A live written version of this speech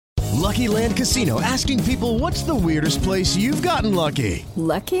Lucky Land Casino, asking people, what's the weirdest place you've gotten lucky?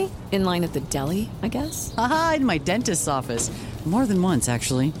 Lucky? In line at the deli, I guess? Aha, in my dentist's office. More than once,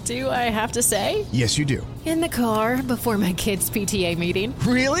 actually. Do I have to say? Yes, you do. In the car before my kids' PTA meeting.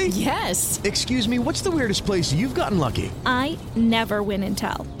 Really? Yes. Excuse me, what's the weirdest place you've gotten lucky? I never win and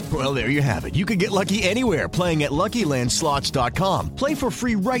tell. Well, there you have it. You can get lucky anywhere, playing at LuckyLandSlots.com. Play for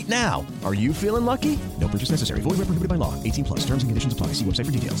free right now. Are you feeling lucky? No purchase necessary. Void where prohibited by law. 18 plus. Terms and conditions apply. See website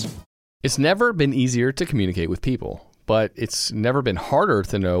for details. It's never been easier to communicate with people, but it's never been harder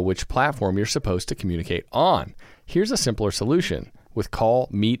to know which platform you're supposed to communicate on. Here's a simpler solution. With call,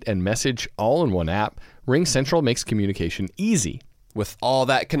 meet, and message all in one app, RingCentral makes communication easy. With all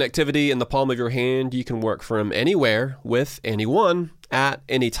that connectivity in the palm of your hand, you can work from anywhere, with anyone, at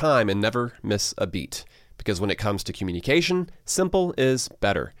any time, and never miss a beat. Because when it comes to communication, simple is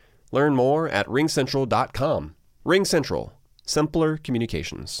better. Learn more at ringcentral.com. RingCentral. Simpler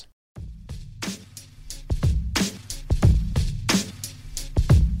communications.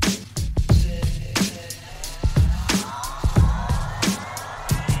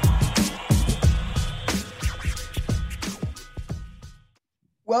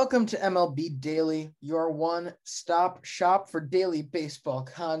 Welcome to MLB Daily, your one-stop shop for daily baseball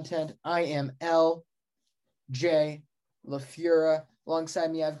content. I am L.J. LaFura. Alongside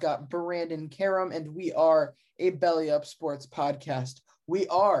me, I've got Brandon Karam, and we are a Belly Up Sports podcast. We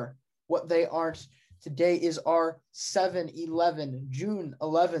are what they aren't. Today is our 7/11, June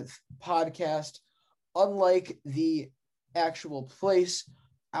 11th podcast. Unlike the actual place,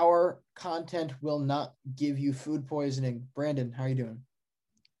 our content will not give you food poisoning. Brandon, how are you doing?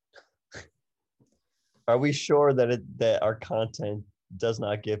 Are we sure that our content does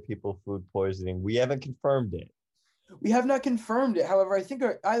not give people food poisoning? We haven't confirmed it. We have not confirmed it. However, I think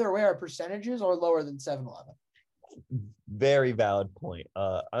either way, our percentages are lower than 7-Eleven. Very valid point.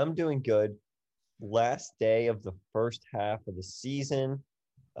 I'm doing good. Last day of the first half of the season.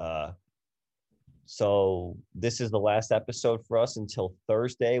 So this is the last episode for us until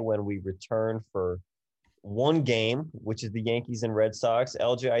Thursday when we return for one game, which is the Yankees and Red Sox.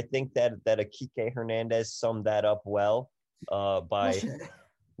 LJ, I think that Kike Hernandez summed that up well by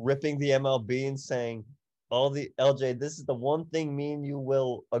ripping the MLB and saying, LJ, this is the one thing me and you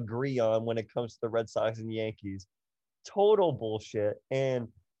will agree on when it comes to the Red Sox and Yankees. Total bullshit. And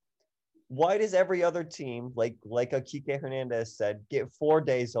why does every other team, like a Kike Hernandez said, get 4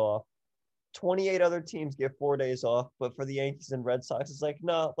 days off? 28 other teams get 4 days off, but for the Yankees and Red Sox, it's like,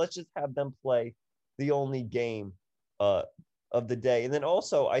 no, let's just have them play the only game of the day. And then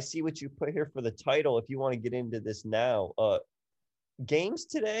also, I see what you put here for the title. If you want to get into this now, games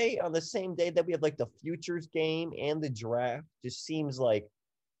today on the same day that we have like the futures game and the draft just seems like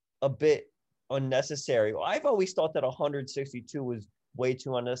a bit unnecessary. I've always thought that 162 was way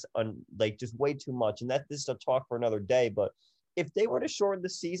too just way too much. And that this is a talk for another day. But if they were to shorten the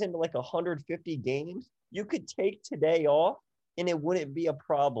season to like 150 games, you could take today off and it wouldn't be a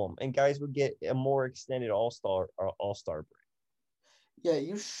problem, and guys would get a more extended all-star break. Yeah,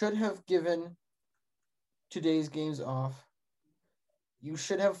 you should have given today's games off. You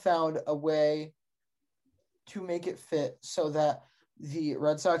should have found a way to make it fit so that the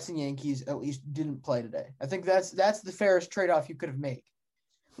Red Sox and Yankees at least didn't play today. I think that's the fairest trade-off you could have made.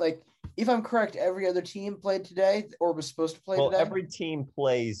 Like, if I'm correct, every other team played today or was supposed to play today? Well, every team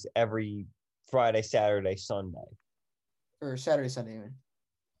plays every Friday, Saturday, Sunday. Or Saturday, Sunday, even.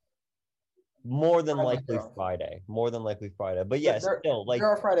 More than likely Friday. But yes, still, like, there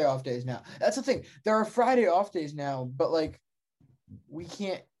are Friday off days now. That's the thing. There are Friday off days now, but like, we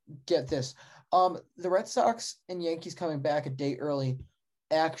can't get this. The Red Sox and Yankees coming back a day early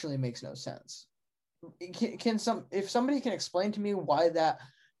actually makes no sense. If somebody can explain to me why that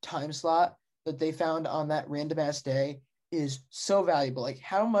time slot that they found on that random ass day is so valuable, like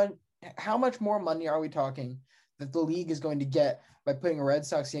how much more money are we talking that the league is going to get by putting a Red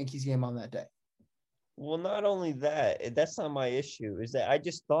Sox Yankees game on that day? Well, not only that, that's not my issue, is that I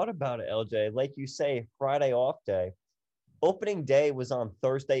just thought about it, LJ. Like you say, Friday off day. Opening day was on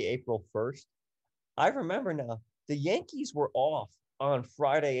Thursday, April 1st. I remember now, the Yankees were off on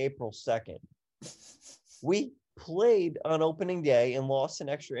Friday, April 2nd. We played on opening day and lost in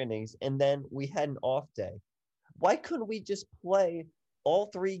extra innings, and then we had an off day. Why couldn't we just play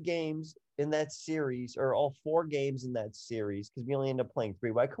all 3 games in that series, or all 4 games in that series, because we only ended up playing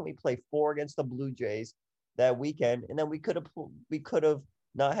 3? Why couldn't we play 4 against the Blue Jays that weekend, and then we could have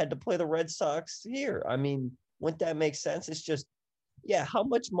not had to play the Red Sox here? I mean, wouldn't that make sense? It's just, yeah, how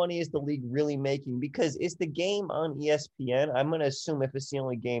much money is the league really making? Because is the game on ESPN? I'm going to assume if it's the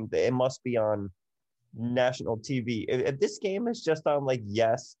only game, it must be on national TV. If this game is just on like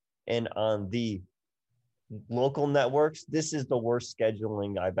Yes and on the local networks, this is the worst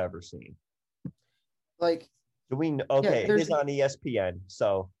scheduling I've ever seen. Like, Do we? Okay, yeah, it is on ESPN,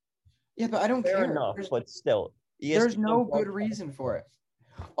 so yeah, but I don't fair care. enough. But still, There's ESPN no good reason for it.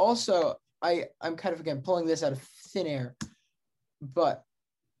 Also, I'm kind of again pulling this out of thin air, but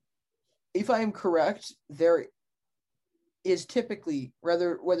if I am correct, there is typically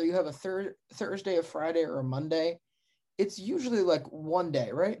whether you have a Thursday, a Friday, or a Monday, it's usually like one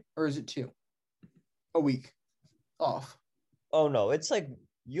day, right? Or is it two a week off? Oh no, it's like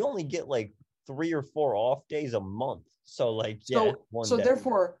you only get like 3 or 4 off days a month. So like, yeah, one so day.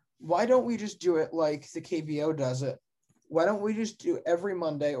 therefore, why don't we just do it like the KBO does it? Why don't we just do every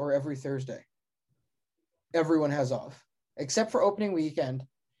Monday or every Thursday? Everyone has off, except for opening weekend.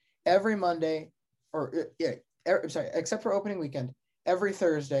 Every Monday, except for opening weekend, every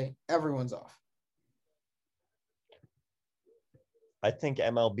Thursday, everyone's off. I think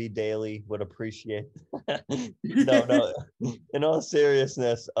MLB Daily would appreciate. No. In all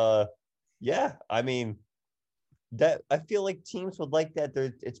seriousness, yeah. I mean, that I feel like teams would like that.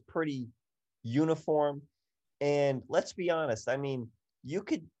 It's pretty uniform, and let's be honest. I mean, you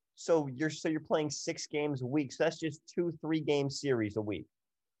could. So you're playing 6 games a week. So that's just 2-3 game series a week,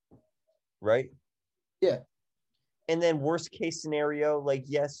 right? Yeah. And then worst case scenario, like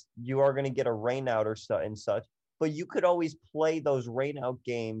yes, you are going to get a rain out or such. But you could always play those rainout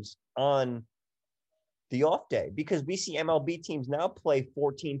games on the off day because we see MLB teams now play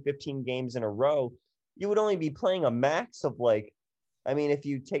 14, 15 games in a row. You would only be playing a max of like, I mean, if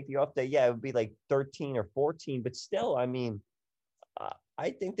you take the off day, yeah, it would be like 13 or 14. But still, I mean, I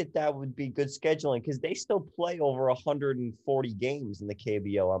think that would be good scheduling because they still play over 140 games in the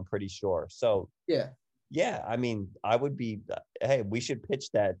KBO, I'm pretty sure. So, yeah, I mean, I would be, hey, we should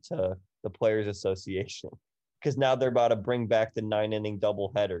pitch that to the Players Association. Because now they're about to bring back the 9-inning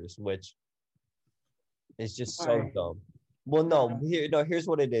double headers, which is just so dumb. Well, here's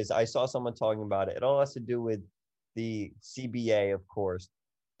what it is. I saw someone talking about it. It all has to do with the CBA, of course.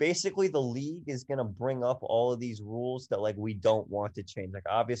 Basically, the league is going to bring up all of these rules that like we don't want to change. Like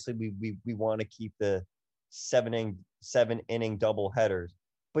obviously, we want to keep the 7-inning double headers,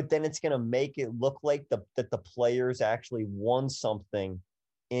 but then it's going to make it look like that the players actually won something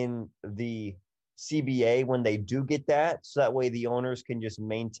in the CBA when they do get that, so that way the owners can just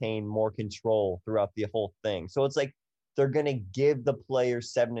maintain more control throughout the whole thing. So it's like they're going to give the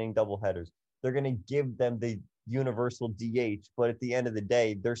players 7-inning doubleheaders. They're going to give them the universal DH, but at the end of the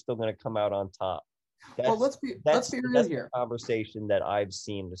day, they're still going to come out on top. Let's be real here. The conversation that I've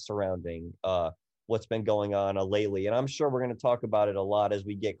seen surrounding what's been going on lately, and I'm sure we're going to talk about it a lot as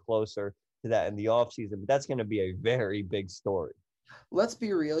we get closer to that in the offseason, but that's going to be a very big story. Let's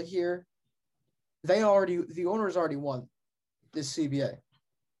be real here. The owners already won this CBA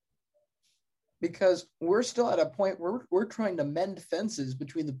because we're still at a point where we're trying to mend fences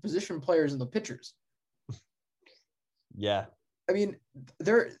between the position players and the pitchers. Yeah. I mean,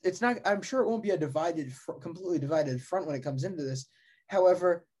 I'm sure it won't be a completely divided front when it comes into this.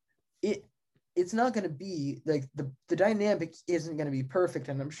 However, it's not going to be like the dynamic isn't going to be perfect.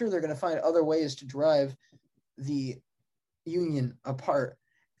 And I'm sure they're going to find other ways to drive the union apart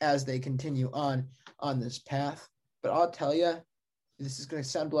as they continue on this path. But I'll tell you, this is going to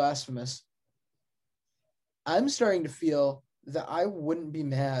sound blasphemous. I'm starting to feel that I wouldn't be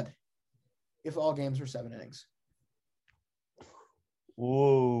mad if all games were 7 innings.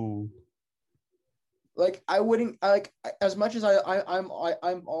 Whoa. Like I wouldn't as much as I'm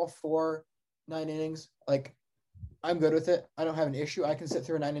all for 9 innings. Like I'm good with it. I don't have an issue. I can sit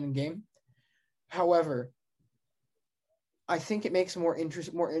through a 9-inning game. However, I think it makes more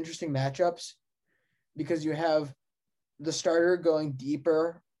interesting matchups because you have the starter going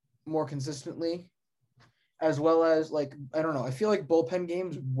deeper more consistently, as well as like, I don't know. I feel like bullpen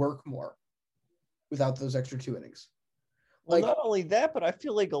games work more without those extra 2 innings. Well, not only that, but I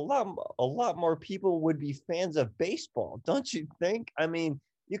feel like a lot more people would be fans of baseball, don't you think? I mean,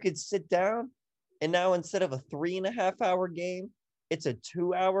 you could sit down and now instead of a 3.5-hour game, it's a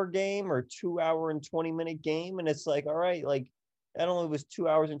 2-hour game or 2-hour and 20-minute game. And it's like, all right, like that only was 2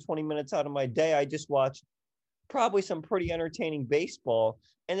 hours and 20 minutes out of my day. I just watched probably some pretty entertaining baseball.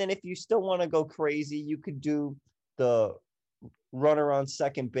 And then if you still want to go crazy, you could do the runner on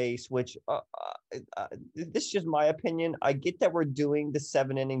second base, which this is just my opinion. I get that we're doing the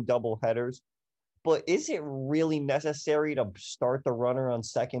 7-inning double headers, but is it really necessary to start the runner on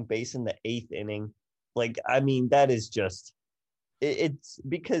second base in the 8th inning? Like, I mean, that is just it's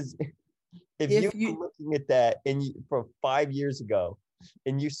because if you were looking at that for 5 years ago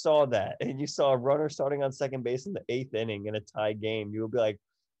and you saw that and you saw a runner starting on second base in the 8th inning in a tie game, you would be like,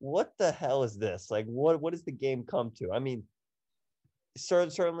 what the hell is this? Like, what does the game come to? I mean,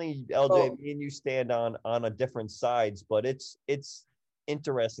 certainly, LJ, me and you stand on a different sides, but it's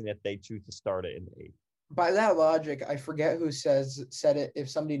interesting that they choose to start it in the 8th. By that logic, I forget who said it. If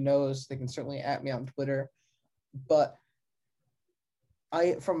somebody knows, they can certainly at me on Twitter. But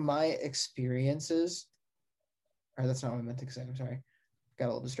from my experiences, or that's not what I meant to say. I'm sorry, got a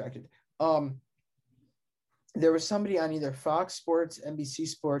little distracted. There was somebody on either Fox Sports, NBC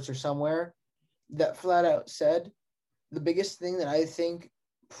Sports, or somewhere that flat out said the biggest thing that I think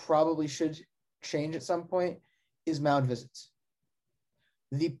probably should change at some point is mound visits.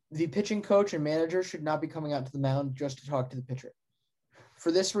 The pitching coach and manager should not be coming out to the mound just to talk to the pitcher. For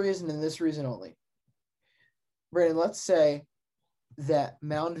this reason and this reason only. Brandon, let's say that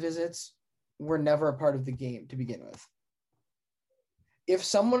mound visits were never a part of the game to begin with. If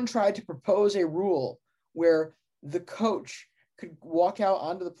someone tried to propose a rule where the coach could walk out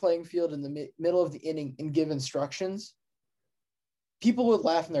onto the playing field in the middle of the inning and give instructions, people would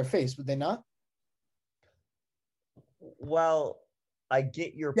laugh in their face, would they not? Well, I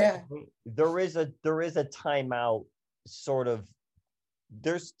get your point. There is a timeout sort of.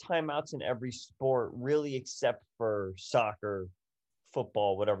 There's timeouts in every sport, really, except for soccer,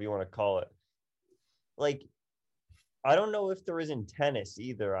 football, whatever you want to call it. Like, I don't know if there is in tennis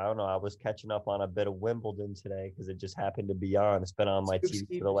either. I don't know. I was catching up on a bit of Wimbledon today because it just happened to be on. It's been on my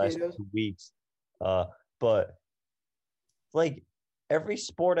TV for the last 2 weeks. But like, every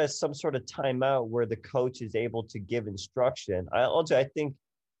sport has some sort of timeout where the coach is able to give instruction. I think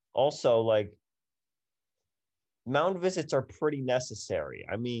also, like, mound visits are pretty necessary.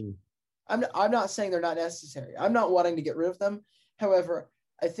 I mean, I'm not saying they're not necessary. I'm not wanting to get rid of them. However,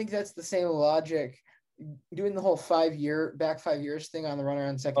 I think that's the same logic. Doing the whole 5 years thing on the runner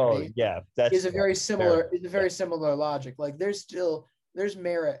on second base. Yeah, is a very similar logic. Like, there's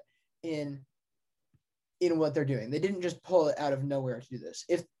merit in what they're doing. They didn't just pull it out of nowhere to do this.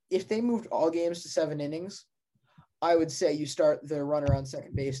 If they moved all games to 7 innings, I would say you start the runner on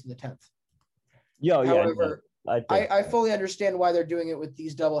second base in the 10th. However, I fully understand why they're doing it with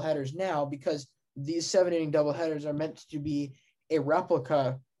these doubleheaders now, because these 7-inning doubleheaders are meant to be a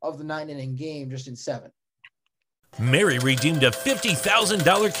replica of the 9-inning game, just in 7. Mary redeemed a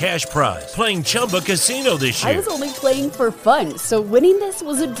 $50,000 cash prize playing Chumba Casino this year. I was only playing for fun, so winning this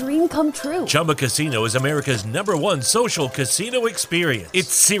was a dream come true. Chumba Casino is America's #1 social casino experience. It's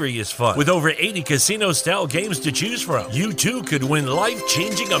serious fun. With over 80 casino-style games to choose from, you too could win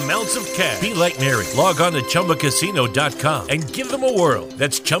life-changing amounts of cash. Be like Mary. Log on to ChumbaCasino.com and give them a whirl.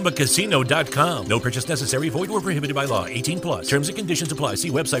 That's ChumbaCasino.com. No purchase necessary. Void where prohibited by law. 18+. Terms and conditions apply. See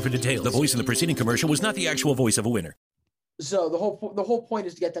website for details. The voice in the preceding commercial was not the actual voice of a winner. So the whole point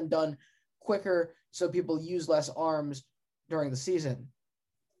is to get them done quicker so people use less arms during the season.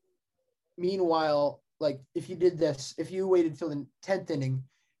 Meanwhile, like, if you waited till the 10th inning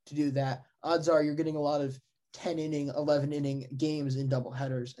to do that, odds are you're getting a lot of 10-inning, 11-inning games in double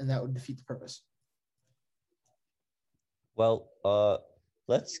headers, and that would defeat the purpose. Well,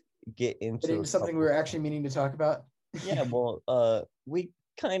 let's get into something we were actually meaning to talk about. Yeah, well, we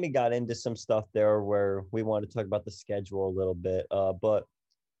kind of got into some stuff there where we want to talk about the schedule a little bit. But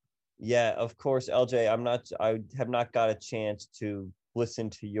yeah, of course, LJ, I have not got a chance to listen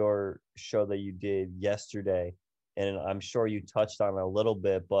to your show that you did yesterday, and I'm sure you touched on it a little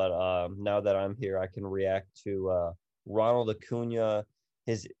bit, but now that I'm here, I can react to Ronald Acuna,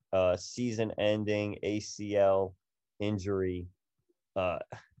 his season-ending ACL injury.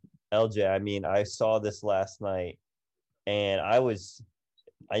 LJ, I mean, I saw this last night, and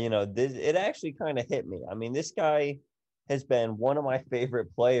it actually kind of hit me. I mean, this guy has been one of my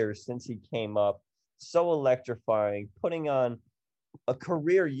favorite players since he came up. So electrifying, putting on a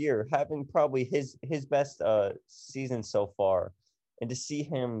career year, having probably his best season so far. And to see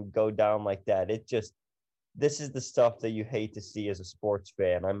him go down like that, this is the stuff that you hate to see as a sports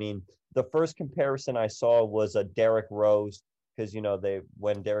fan. I mean, the first comparison I saw was a Derrick Rose, because,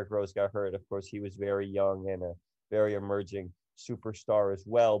 when Derrick Rose got hurt, of course, he was very young and a very emerging superstar as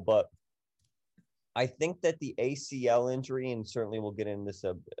well. But I think that the ACL injury, and certainly we'll get into this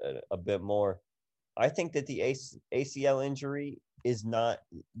a bit more, I think that the ACL injury is not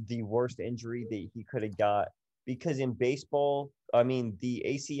the worst injury that he could have got, because in baseball, I mean, the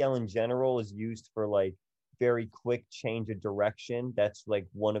ACL in general is used for like very quick change of direction. That's like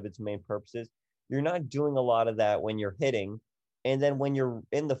one of its main purposes. You're not doing a lot of that when you're hitting. And then when you're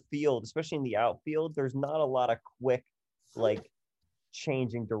in the field, especially in the outfield, there's not a lot of quick, like,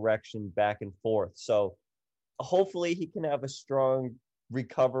 changing direction back and forth. So hopefully he can have a strong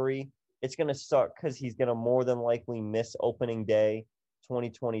recovery. It's going to suck because he's going to more than likely miss opening day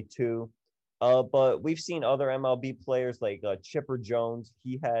 2022. But we've seen other MLB players like Chipper Jones.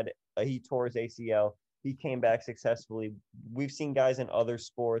 He tore his ACL. He came back successfully. We've seen guys in other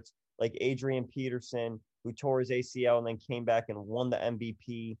sports like Adrian Peterson, who tore his ACL and then came back and won the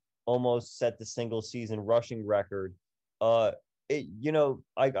MVP, almost set the single season rushing record. I've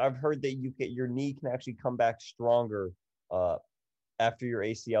heard that your knee can actually come back stronger after your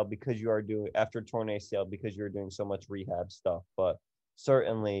ACL because after a torn ACL because you're doing so much rehab stuff. But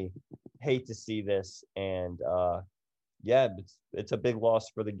certainly hate to see this, and it's a big loss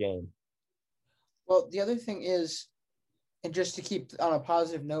for the game. Well, the other thing is, and just to keep on a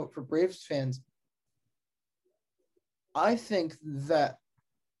positive note for Braves fans, I think that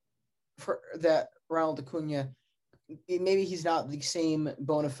Ronald Acuna, maybe he's not the same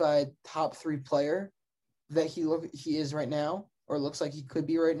bona fide top 3 player that he is right now, or looks like he could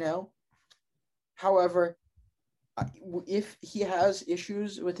be right now. However, if he has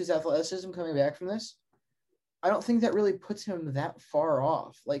issues with his athleticism coming back from this, I don't think that really puts him that far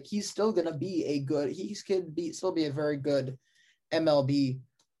off. Like, he's still going to be still be a very good MLB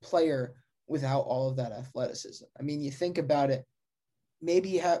player without all of that athleticism. I mean, you think about it,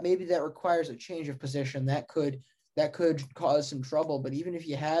 maybe that requires a change of position. That could cause some trouble. But even if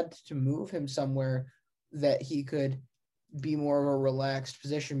you had to move him somewhere that he could be more of a relaxed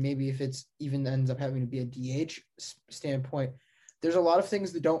position, maybe if it's even ends up having to be a DH standpoint, there's a lot of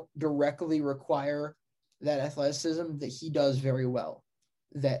things that don't directly require that athleticism that he does very well,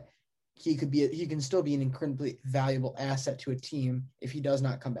 that he can still be an incredibly valuable asset to a team if he does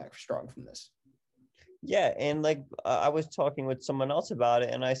not come back strong from this. Yeah, and I was talking with someone else about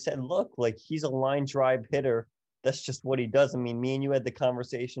it, and I said, look, he's a line drive hitter. That's just what he does. I mean, me and you had the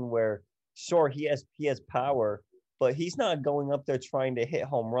conversation where, sure, he has power, but he's not going up there trying to hit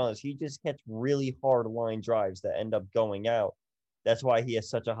home runs. He just hits really hard line drives that end up going out. That's why he has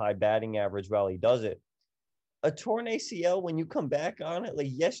such a high batting average while he does it. A torn ACL, when you come back on it,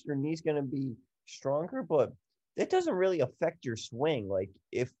 yes, your knee's going to be stronger, but it doesn't really affect your swing.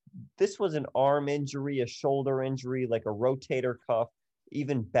 If this was an arm injury, a shoulder injury, like a rotator cuff,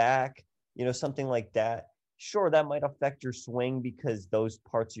 even back, something like that, sure, that might affect your swing because those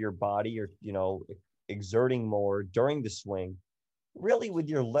parts of your body are, exerting more during the swing. Really, with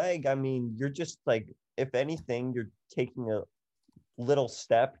your leg, I mean, you're just if anything, you're taking a little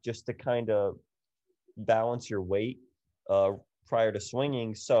step just to kind of balance your weight prior to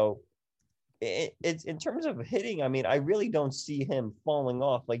swinging. So it's in terms of hitting, I mean, I really don't see him falling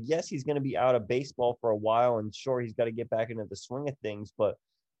off. Yes, he's going to be out of baseball for a while, and sure, he's got to get back into the swing of things, but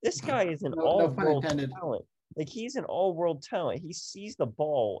this guy is an all-world talent. He's an all-world talent. He sees the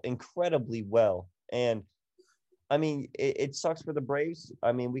ball incredibly well. And I mean, it sucks for the Braves.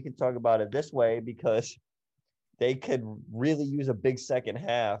 I mean, we could talk about it this way because they could really use a big second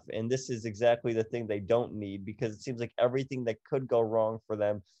half. And this is exactly the thing they don't need, because it seems like everything that could go wrong for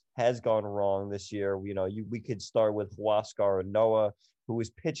them has gone wrong this year. We could start with Huascar Noah, who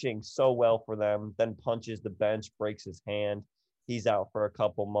was pitching so well for them, then punches the bench, breaks his hand. He's out for a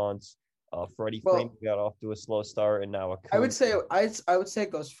couple months. Freddie Freeman got off to a slow start, and now I would say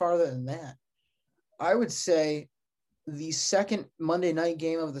it goes farther than that. I would say the second Monday night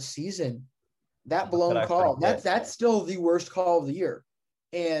game of the season, that blown call, that's still the worst call of the year.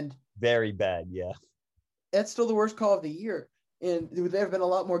 And very bad, yeah. That's still the worst call of the year. And there have been a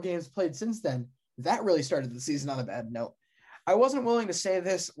lot more games played since then. That really started the season on a bad note. I wasn't willing to say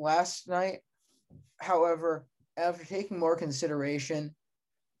this last night. However, after taking more consideration,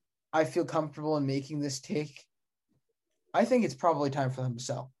 I feel comfortable in making this take. I think it's probably time for them to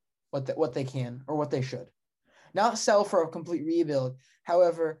sell what they can or what they should. Not sell for a complete rebuild.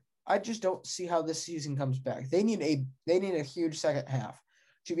 However, I just don't see how this season comes back. They need a huge second half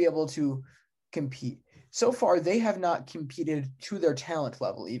to be able to compete. So far, they have not competed to their talent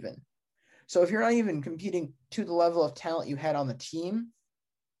level even. So if you're not even competing to the level of talent you had on the team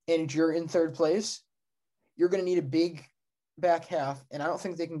and you're in third place, you're going to need a big back half. And I don't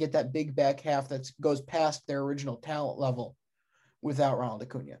think they can get that big back half that goes past their original talent level without Ronald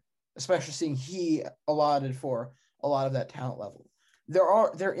Acuna, especially seeing he allotted for a lot of that talent level. There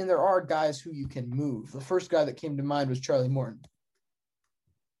are guys who you can move. The first guy that came to mind was Charlie Morton.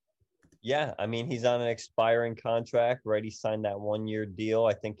 Yeah, I mean, he's on an expiring contract, right? He signed that 1-year deal.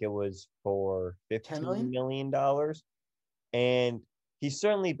 I think it was for $15 million. And he's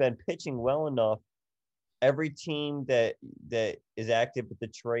certainly been pitching well enough. Every team that is active with the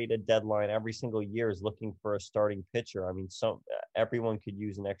trade deadline every single year is looking for a starting pitcher. I mean, everyone could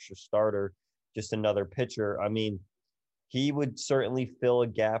use an extra starter, just another pitcher. I mean, he would certainly fill a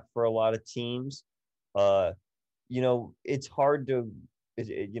gap for a lot of teams. It's hard to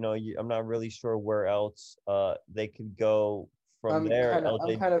I'm not really sure where else they could go from there.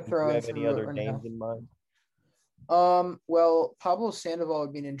 I'm kind of throwing. Do you have any other names in mind? Well, Pablo Sandoval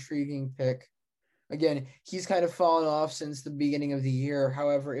would be an intriguing pick. Again, he's kind of fallen off since the beginning of the year.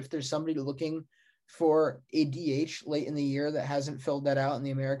 However, if there's somebody looking for a DH late in the year that hasn't filled that out in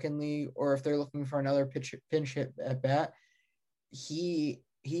the American League, or if they're looking for another pinch hit at bat, he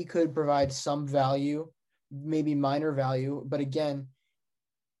could provide some value, maybe minor value. But again,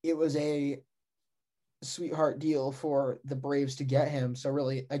 it was a sweetheart deal for the Braves to get him. So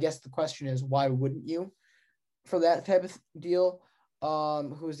really, I guess the question is, why wouldn't you for that type of deal?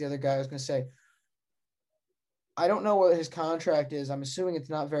 Who was the other guy I was going to say? I don't know what his contract is. I'm assuming it's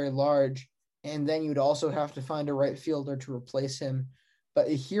not very large. And then you'd also have to find a right fielder to replace him. But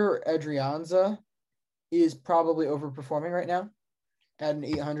here, Adrianza is probably overperforming right now at an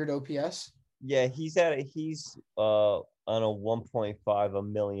 800 OPS. Yeah, he's on a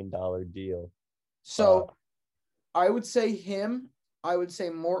 $1.5 million deal. So I would say him. I would say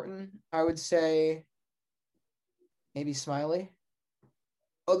Morton. I would say maybe Smiley.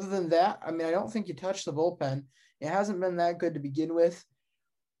 Other than that, I mean, I don't think you touch the bullpen. It hasn't been that good to begin with.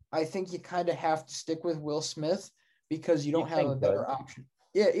 I think you kind of have to stick with Will Smith because you don't have a better option.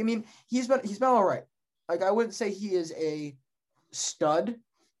 Yeah, I mean, he's been all right. Like, I wouldn't say he is a stud.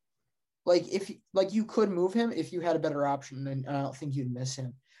 Like, you could move him if you had a better option, and I don't think you'd miss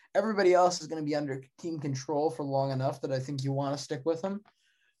him. Everybody else is going to be under team control for long enough that I think you want to stick with him.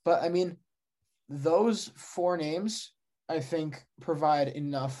 But I mean, those four names, I think, provide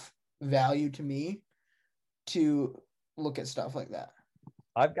enough value to me to look at stuff like that.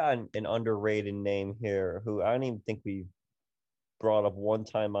 I've got an underrated name here who I don't even think we've brought up one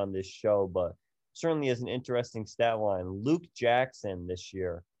time on this show, but certainly is an interesting stat line. Luke Jackson this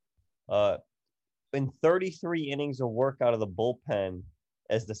year. In 33 innings of work out of the bullpen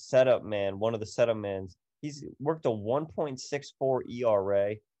as the setup man, one of the setup mans, he's worked a 1.64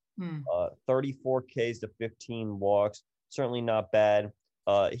 ERA, 34 Ks to 15 walks. Certainly not bad.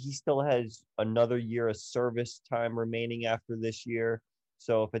 He still has another year of service time remaining after this year.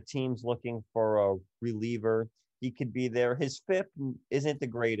 So if a team's looking for a reliever, he could be there. His FIP isn't the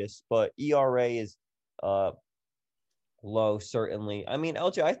greatest, but ERA is low, certainly. I mean,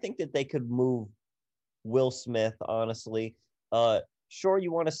 LJ, I think that they could move Will Smith, honestly. Sure,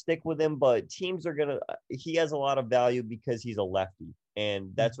 you want to stick with him, but teams are going to – he has a lot of value because he's a lefty, and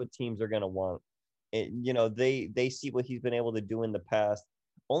that's what teams are going to want. And, they see what he's been able to do in the past.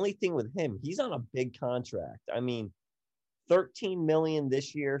 Only thing with him, he's on a big contract. I mean, $13 million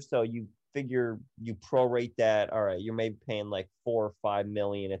this year, so you figure you prorate that. All right, you're maybe paying like $4 or $5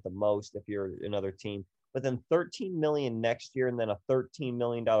 million at the most if you're another team. But then $13 million next year, and then a $13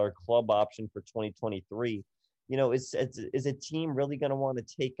 million club option for 2023. Is a team really going to want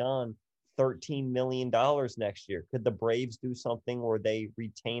to take on $13 million next year? Could the Braves do something where they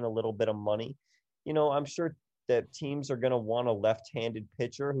retain a little bit of money? I'm sure that teams are going to want a left-handed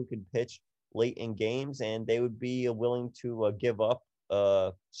pitcher who can pitch late in games, and they would be willing to give up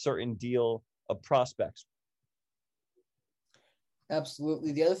a certain deal of prospects.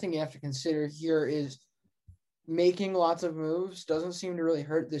 Absolutely. The other thing you have to consider here is making lots of moves doesn't seem to really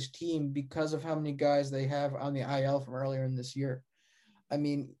hurt this team because of how many guys they have on the IL from earlier in this year. I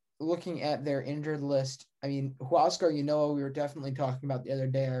mean, looking at their injured list, I mean, Huascar, we were definitely talking about the other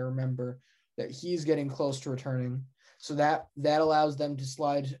day. I remember that he's getting close to returning. So that allows them to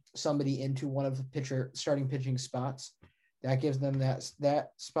slide somebody into one of the starting pitching spots. That gives them that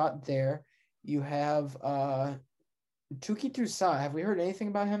spot there. You have Touki Toussaint. Have we heard anything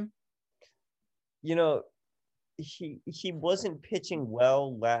about him? He wasn't pitching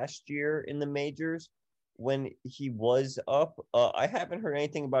well last year in the majors when he was up. I haven't heard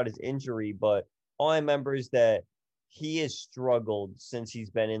anything about his injury, but all I remember is that he has struggled since he's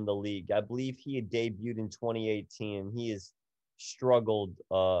been in the league. I believe he had debuted in 2018. He has struggled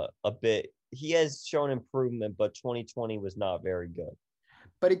a bit. He has shown improvement, but 2020 was not very good.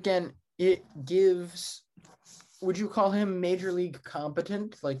 But again, it gives – would you call him major league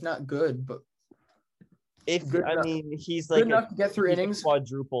competent? Like, not good, but – he's like enough to get through innings.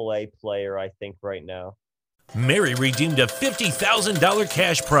 Quadruple A player, I think, right now. Mary redeemed a $50,000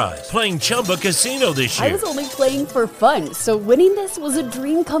 cash prize playing Chumba Casino this year. I was only playing for fun, so winning this was a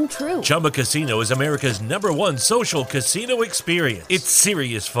dream come true. Chumba Casino is America's #1 social casino experience. It's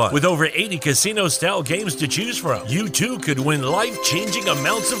serious fun. With over 80 casino-style games to choose from, you too could win life-changing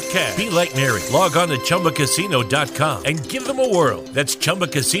amounts of cash. Be like Mary. Log on to ChumbaCasino.com and give them a whirl. That's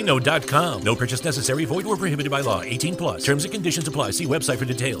ChumbaCasino.com. No purchase necessary. Void where prohibited by law. 18+. Terms and conditions apply. See website for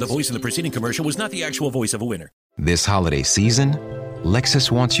details. The voice in the preceding commercial was not the actual voice of a winner. This holiday season, Lexus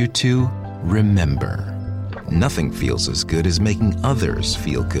wants you to remember. Nothing feels as good as making others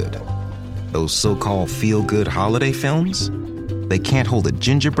feel good. Those so-called feel-good holiday films? They can't hold a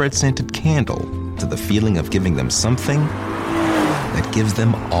gingerbread-scented candle to the feeling of giving them something that gives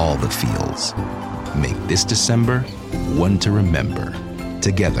them all the feels. Make this December one to remember.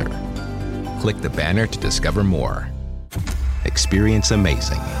 Together. Click the banner to discover more. Experience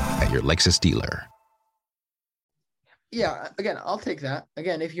amazing at your Lexus dealer. Yeah, again, I'll take that.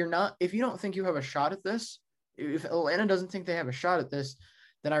 Again, if you don't think you have a shot at this, if Atlanta doesn't think they have a shot at this,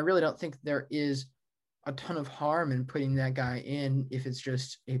 then I really don't think there is a ton of harm in putting that guy in if it's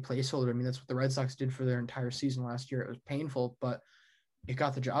just a placeholder. I mean, that's what the Red Sox did for their entire season last year. It was painful, but it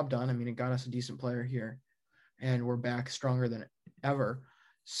got the job done. I mean, it got us a decent player here, and we're back stronger than ever.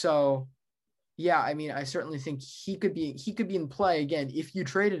 So, yeah, I mean, I certainly think he could be in play again if you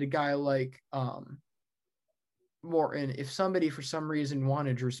traded a guy like Morton. If somebody for some reason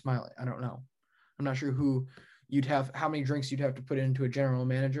wanted Drew Smyly, I don't know. I'm not sure who how many drinks you'd have to put into a general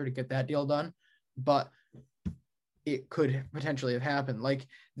manager to get that deal done, but it could potentially have happened. Like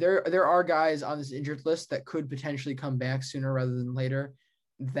there are guys on this injured list that could potentially come back sooner rather than later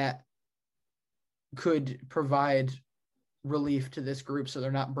that could provide relief to this group. So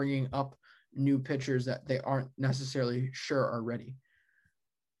they're not bringing up new pitchers that they aren't necessarily sure are ready.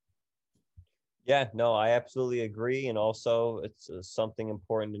 Yeah, no, I absolutely agree. And also it's something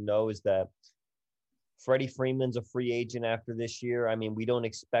important to know is that Freddie Freeman's a free agent after this year. I mean, we don't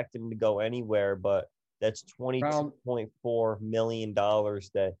expect him to go anywhere, but that's $22.4 million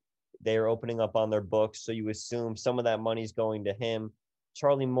that they're opening up on their books. So you assume some of that money is going to him.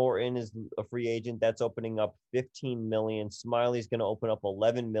 Charlie Morton is a free agent. That's opening up $15 million. Smiley's going to open up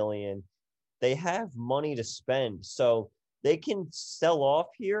 $11 million. They have money to spend. So they can sell off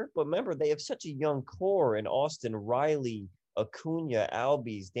here. But remember, they have such a young core in Austin Riley, Acuna,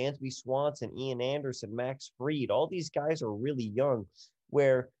 Albies, Dansby Swanson, Ian Anderson, Max Fried. All these guys are really young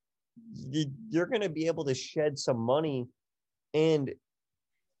where you're going to be able to shed some money and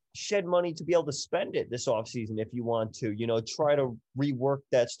shed money to be able to spend it this offseason if you want to, try to rework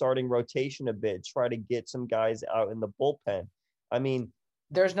that starting rotation a bit, try to get some guys out in the bullpen. I mean,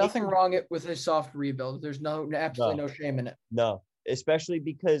 there's nothing wrong with a soft rebuild. There's absolutely no shame in it. No, especially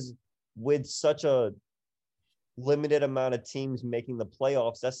because with such a limited amount of teams making the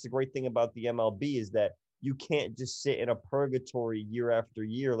playoffs, that's the great thing about the MLB is that you can't just sit in a purgatory year after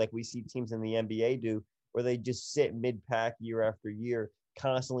year like we see teams in the NBA do, where they just sit mid-pack year after year,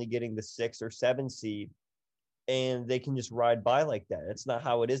 constantly getting the 6 or 7 seed, and they can just ride by like that. It's not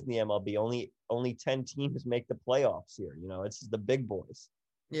how it is in the MLB. Only 10 teams make the playoffs here. It's the big boys.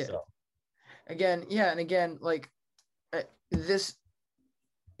 Yeah. So. Again, like this,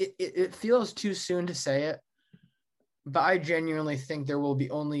 it feels too soon to say it, but I genuinely think there will be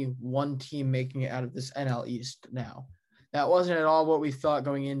only one team making it out of this NL East now. That wasn't at all what we thought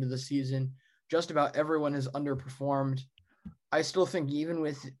going into the season. Just about everyone has underperformed. I still think even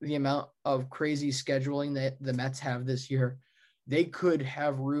with the amount of crazy scheduling that the Mets have this year, they could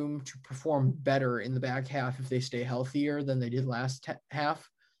have room to perform better in the back half if they stay healthier than they did last half.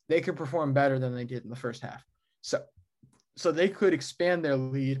 They could perform better than they did in the first half. So they could expand their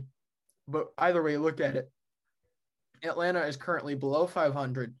lead. But either way you look at it, Atlanta is currently below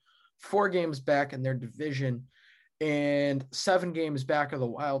 500, 4 games back in their division, and 7 games back of the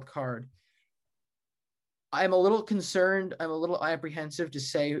wild card. I'm a little concerned. I'm a little apprehensive to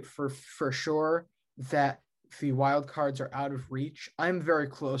say for sure that the wild cards are out of reach. I'm very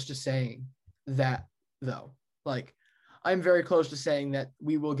close to saying that, though. Like, I'm very close to saying that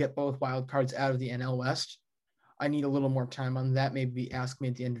we will get both wild cards out of the NL West. I need a little more time on that. Maybe ask me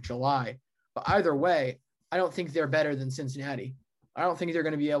at the end of July. But either way, I don't think they're better than Cincinnati. I don't think they're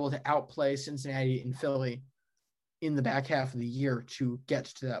going to be able to outplay Cincinnati and Philly in the back half of the year to get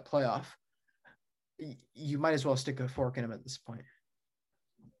to that playoff. You might as well stick a fork in them at this point.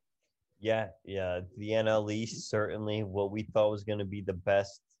 Yeah. The NL East, certainly what we thought was going to be the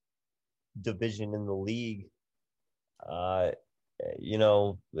best division in the league.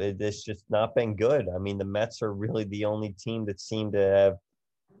 It's just not been good. I mean, the Mets are really the only team that seemed to have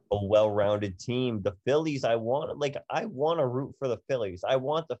a well-rounded team. The Phillies, I want to root for the Phillies. I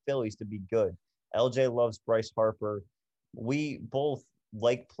want the Phillies to be good. LJ loves Bryce Harper. We both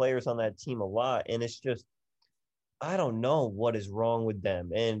like players on that team a lot, and it's just, I don't know what is wrong with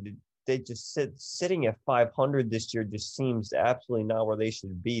them. And they just sitting at 500 this year just seems absolutely not where they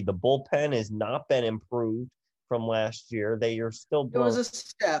should be. The bullpen has not been improved from last year. They are still It was a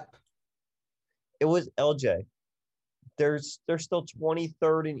step. It was LJ. They're still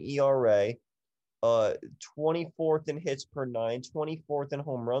 23rd in ERA. 24th in hits per nine, 24th in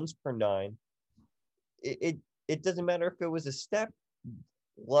home runs per nine. It doesn't matter if it was a step.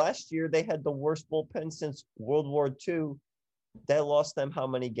 Last year, they had the worst bullpen since World War II. That lost them how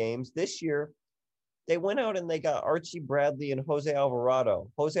many games? This year, they went out and they got Archie Bradley and Jose Alvarado.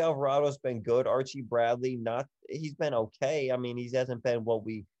 Jose Alvarado's been good. Archie Bradley, he's been okay. I mean, he hasn't been what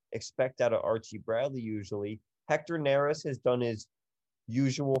we expect out of Archie Bradley usually. Hector Neris has done his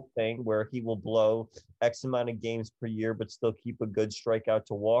usual thing where he will blow X amount of games per year, but still keep a good strikeout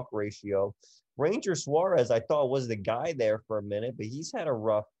to walk ratio. Ranger Suarez, I thought was the guy there for a minute, but he's had a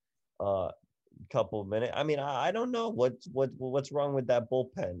rough couple of minutes. I mean, I don't know what's wrong with that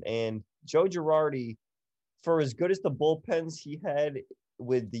bullpen. And Joe Girardi, for as good as the bullpens he had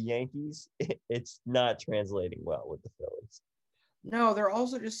with the Yankees, it's not translating well with the Phillies. No, there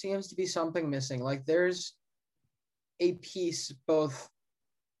also just seems to be something missing. Like there's a piece both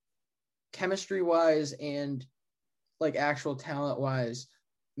chemistry-wise and like actual talent-wise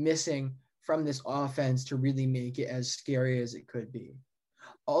missing from this offense to really make it as scary as it could be.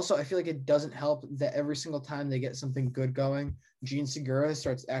 Also, I feel like it doesn't help that every single time they get something good going, Gene Segura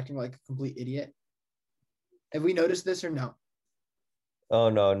starts acting like a complete idiot. Have we noticed this or no? Oh,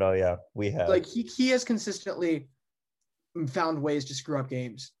 no, yeah, we have. Like he has consistently found ways to screw up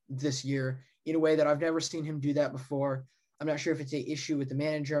games this year in a way that I've never seen him do that before. I'm not sure if it's an issue with the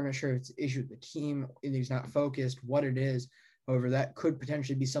manager. I'm not sure if it's an issue with the team. He's not focused, what it is. However, that could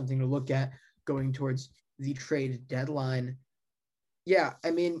potentially be something to look at going towards the trade deadline. Yeah, I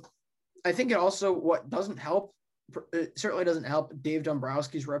mean, I think it also, what doesn't help, it certainly doesn't help Dave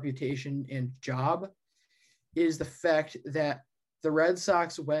Dombrowski's reputation and job, is the fact that the Red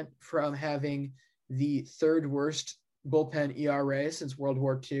Sox went from having the third worst bullpen ERA since World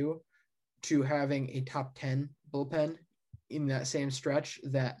War II to having a top 10 bullpen in that same stretch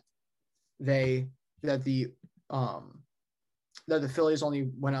that the Phillies only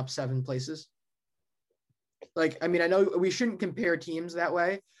went up 7 places. Like, I mean, I know we shouldn't compare teams that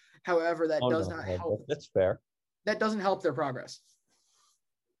way. However, that does not help. That's fair. That doesn't help their progress.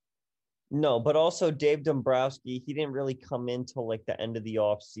 No, but also Dave Dombrowski, he didn't really come in till like the end of the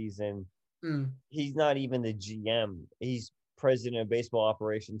offseason. He's not even the GM. He's president of baseball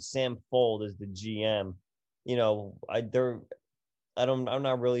operations. Sam Fold is the GM. You know, I'm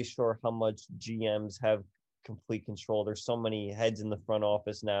not really sure how much GMs have complete control. There's so many heads in the front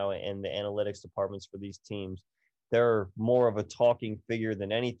office now and the analytics departments for these teams. They're more of a talking figure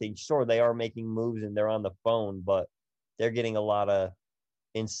than anything. Sure, they are making moves and they're on the phone, but they're getting a lot of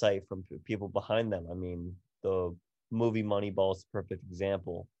insight from people behind them. I mean, the movie Moneyball is a perfect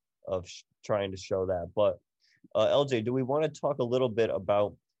example of trying to show that. But LJ, do we want to talk a little bit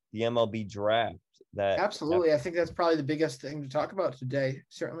about the MLB draft? Absolutely. I think that's probably the biggest thing to talk about today.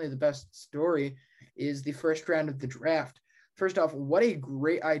 Certainly the best story is the first round of the draft. First off, what a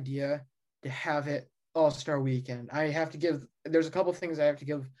great idea to have it All-Star Weekend. There's a couple things I have to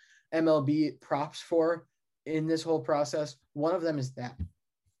give MLB props for in this whole process. One of them is that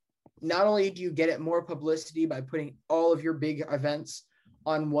not only do you get it more publicity by putting all of your big events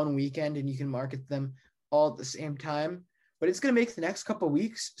on one weekend and you can market them all at the same time, but it's going to make the next couple of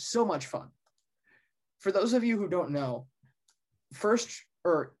weeks so much fun. For those of you who don't know, first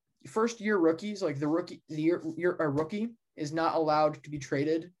year rookies, like a rookie is not allowed to be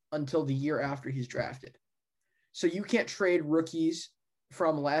traded until the year after he's drafted. So you can't trade rookies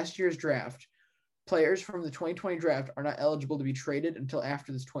from last year's draft. Players from the 2020 draft are not eligible to be traded until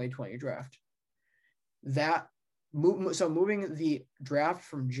after this 2020 draft. So moving the draft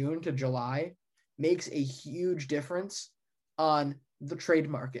from June to July makes a huge difference on the trade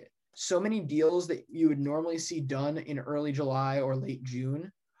market. So many deals that you would normally see done in early July or late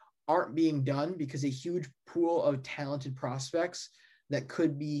June aren't being done because a huge pool of talented prospects that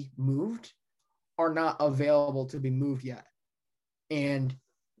could be moved are not available to be moved yet. And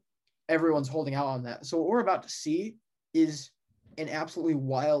everyone's holding out on that. So what we're about to see is an absolutely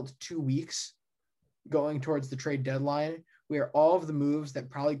wild 2 weeks going towards the trade deadline, where all of the moves that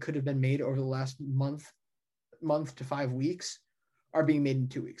probably could have been made over the last month to 5 weeks are being made in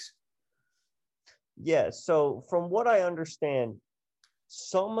 2 weeks. Yeah, so from what I understand,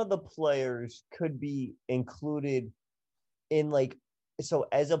 some of the players could be included in so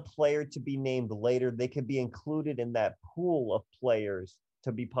as a player to be named later, they could be included in that pool of players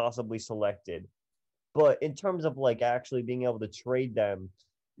to be possibly selected. But in terms of actually being able to trade them,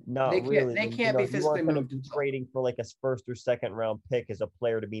 really. They can't be physically moved. Be trading for a first or second round pick as a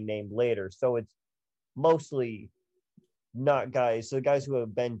player to be named later. So it's mostly not guys. So guys who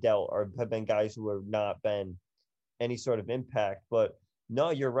have been dealt or have been guys who have not been any sort of impact. But No,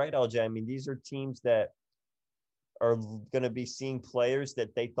 you're right, LJ. I mean, these are teams that are going to be seeing players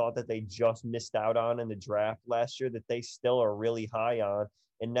that they thought that they just missed out on in the draft last year that they still are really high on.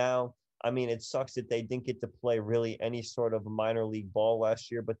 And now, I mean, it sucks that they didn't get to play really any sort of minor league ball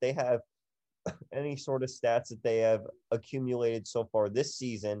last year, but they have any sort of stats that they have accumulated so far this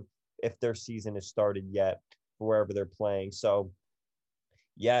season, if their season has started yet, for wherever they're playing. So,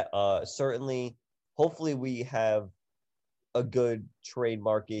 yeah, certainly, hopefully we have a good trade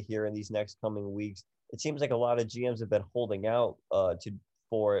market here in these next coming weeks. It seems like a lot of GMs have been holding out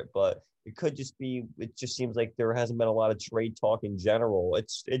for it, but it could just be. It just seems like there hasn't been a lot of trade talk in general.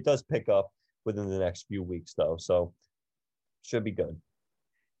 It does pick up within the next few weeks, though, so should be good.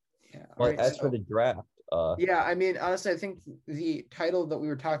 Yeah. But as for the draft, yeah, I mean, honestly, I think the title that we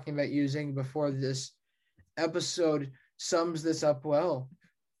were talking about using before this episode sums this up well.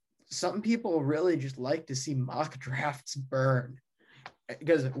 Some people really just like to see mock drafts burn,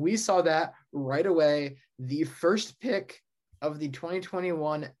 because we saw that right away. The first pick of the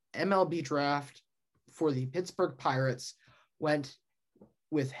 2021 MLB draft for the Pittsburgh Pirates went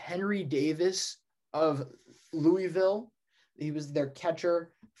with Henry Davis of Louisville. He was their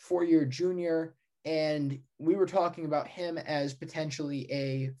catcher, 4-year junior, and we were talking about him as potentially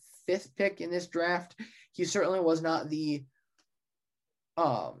a 5th pick in this draft. He certainly was not the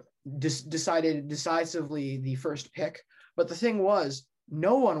decisively the first pick, but the thing was,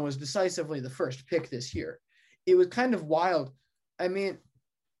 no one was decisively the first pick this year. It was kind of wild. I mean,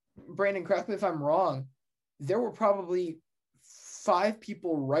 Brandon, correct me if I'm wrong, there were probably 5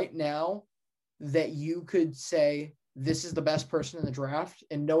 people right now that you could say this is the best person in the draft,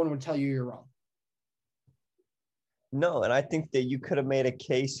 and no one would tell you you're wrong. No, and I think that you could have made a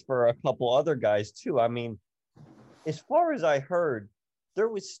case for a couple other guys too. I mean, as far as I heard, there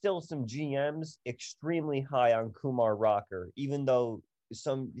was still some GMs extremely high on Kumar Rocker, even though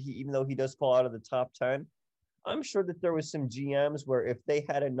he does fall out of the top 10. I'm sure that there was some GMs where if they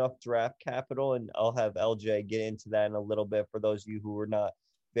had enough draft capital, and I'll have LJ get into that in a little bit for those of you who were not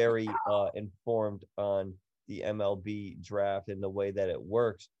very informed on the MLB draft and the way that it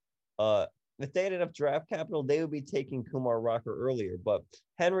works. If they had enough draft capital, they would be taking Kumar Rocker earlier. But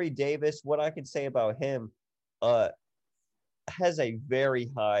Henry Davis, what I can say about him, has a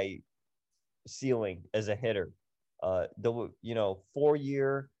very high ceiling as a hitter.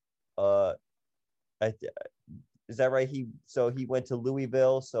 4-year, is that right? He went to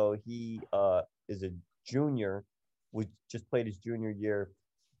Louisville, so he is a junior, we just played his junior year,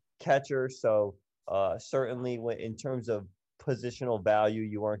 catcher. So certainly in terms of positional value,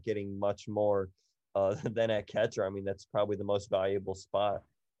 you aren't getting much more than at catcher. I mean, that's probably the most valuable spot.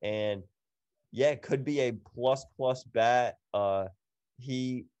 And yeah, it could be a plus bat. The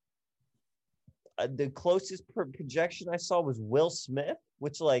closest projection I saw was Will Smith,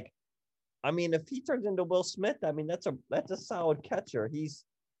 which, like, I mean, if he turns into Will Smith, I mean, that's a solid catcher. He's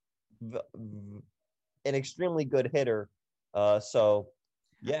an extremely good hitter. So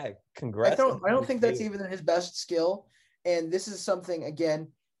yeah, congrats. I don't think that's even his best skill. And this is something, again,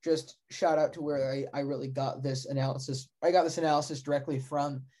 just shout out to where I really got this analysis. I got this analysis directly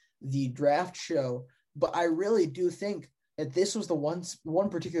from the draft show, but I really do think that this was the one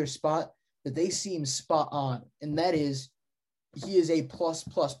particular spot that they seem spot on, and that is he is a plus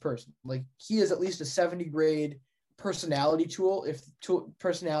person. Like, he is at least a 70 grade personality tool, if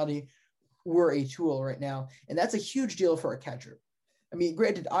personality were a tool right now, and that's a huge deal for a catcher. I mean,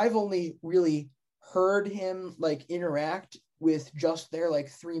 granted, I've only really heard him like interact with just their like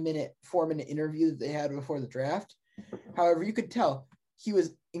 4-minute interview that they had before the draft. However, you could tell he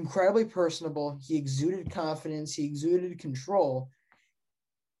was incredibly personable. He exuded confidence. He exuded control.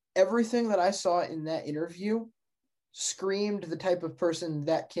 Everything that I saw in that interview screamed the type of person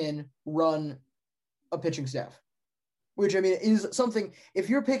that can run a pitching staff, which, I mean, is something, if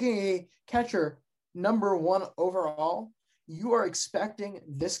you're picking a catcher number 1 overall, you are expecting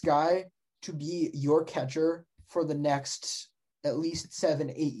this guy to be your catcher for the next at least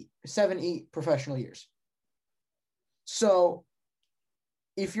 7-8 professional years. So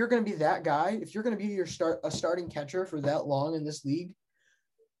if you're going to be that guy, if you're going to be a starting catcher for that long in this league,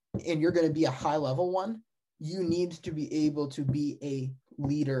 and you're going to be a high level one, you need to be able to be a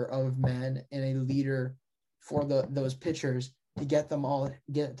leader of men and a leader for those pitchers to get them all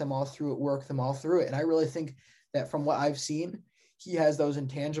through it, work them all through it. And I really think that from what I've seen, he has those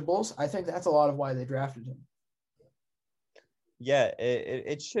intangibles. I think that's a lot of why they drafted him. Yeah,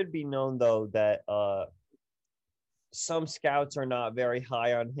 it should be known, though, that some scouts are not very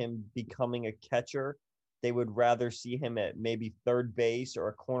high on him becoming a catcher. They would rather see him at maybe third base or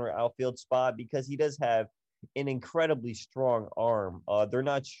a corner outfield spot, because he does have an incredibly strong arm. They're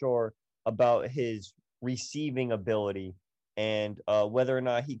not sure about his receiving ability and whether or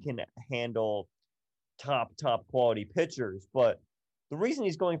not he can handle top quality pitchers. But the reason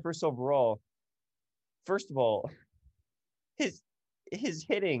he's going first overall, first of all, his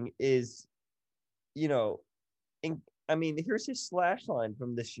hitting is, here's his slash line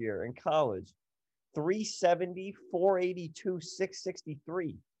from this year in college: 370, 482,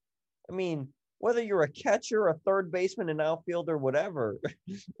 663. I mean, whether you're a catcher, a third baseman, an outfielder, whatever,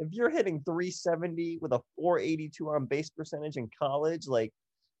 if you're hitting 370 with a 482 on base percentage in college,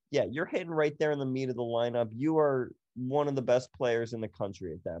 yeah, you're hitting right there in the meat of the lineup. You are one of the best players in the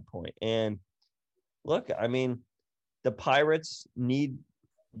country at that point. And look, the Pirates need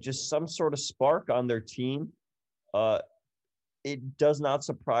just some sort of spark on their team. It does not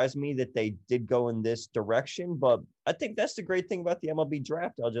surprise me that they did go in this direction, but I think that's the great thing about the MLB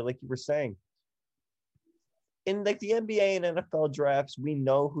draft, LJ, like you were saying. In the NBA and NFL drafts, we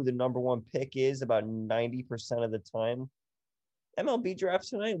know who the number one pick is about 90% of the time. MLB drafts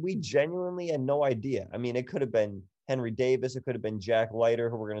tonight, we genuinely had no idea. It could have been Henry Davis. It could have been Jack Leiter,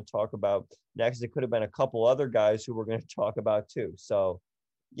 who we're going to talk about next. It could have been a couple other guys who we're going to talk about too. So,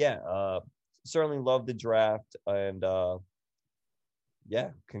 yeah, certainly love the draft. And,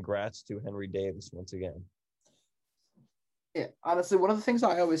 congrats to Henry Davis once again. Yeah, honestly, one of the things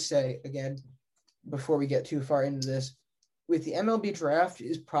I always say, again, before we get too far into this, with the MLB draft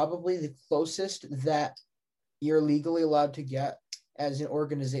is probably the closest that you're legally allowed to get as an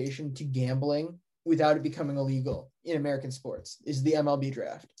organization to gambling without it becoming illegal in American sports, is the MLB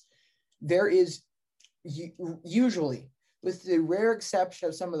draft. There is usually, with the rare exception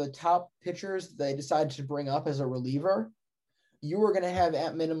of some of the top pitchers they decided to bring up as a reliever, you are going to have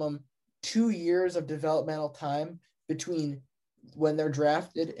at minimum 2 years of developmental time between when they're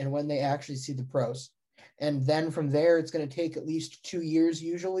drafted and when they actually see the pros. And then from there, it's going to take at least 2 years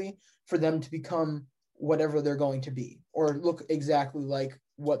usually for them to become whatever they're going to be or look exactly like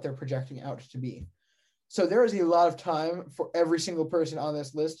what they're projecting out to be. So there is a lot of time for every single person on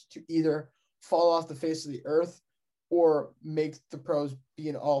this list to either fall off the face of the earth or make the pros, be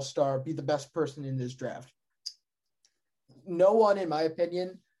an all-star, be the best person in this draft. No one, in my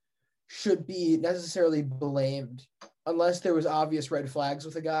opinion, should be necessarily blamed unless there was obvious red flags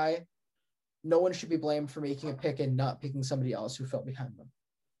with a guy. No one should be blamed for making a pick and not picking somebody else who fell behind them.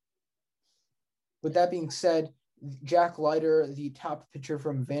 With that being said, Jack Leiter, the top pitcher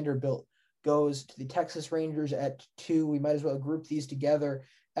from Vanderbilt, goes to the Texas Rangers at 2. We might as well group these together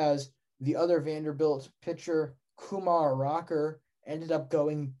as the other Vanderbilt pitcher, Kumar Rocker, ended up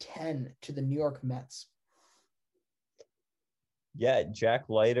going 10 to the New York Mets. Yeah, Jack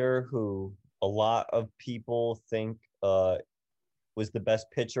Leiter, who a lot of people think was the best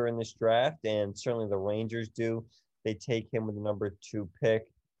pitcher in this draft, and certainly the Rangers do. They take him with the number 2 pick.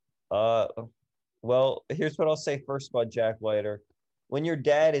 Well, here's what I'll say first about Jack Leiter. When your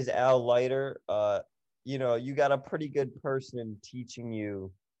dad is Al Leiter, you got a pretty good person teaching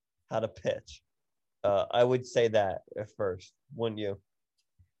you how to pitch. I would say that at first, wouldn't you?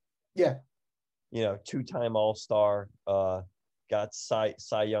 Yeah. 2-time All-Star, got Cy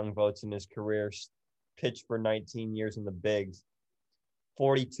Young votes in his career, pitched for 19 years in the bigs,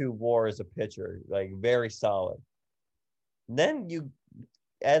 42 WAR as a pitcher, very solid. And then you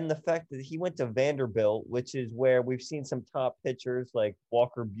add in the fact that he went to Vanderbilt, which is where we've seen some top pitchers like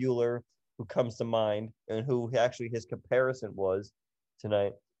Walker Buehler, who comes to mind, and who actually his comparison was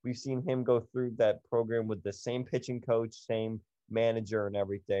tonight. We've seen him go through that program with the same pitching coach, same manager and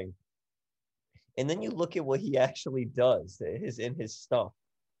everything. And then you look at what he actually does in his stuff.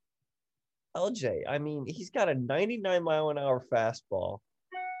 LJ, he's got a 99-mile-an-hour fastball.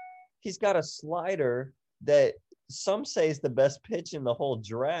 He's got a slider that some say is the best pitch in the whole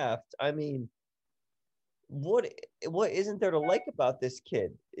draft. What isn't there to like about this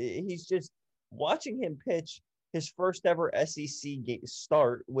kid? He's just watching him pitch his first ever SEC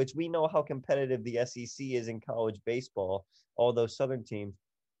start, which we know how competitive the SEC is in college baseball, all those Southern teams.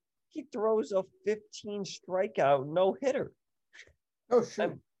 He throws a 15 strikeout no-hitter. Oh,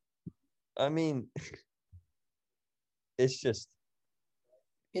 sure. It's just.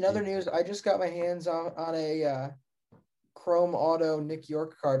 In other news, I just got my hands on a Chrome Auto Nick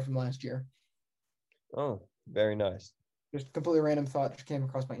York card from last year. Oh, very nice. Just a completely random thought just came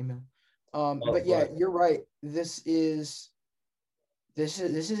across my email. But yeah, you're right. This is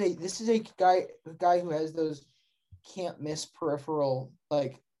a guy who has those can't miss peripheral,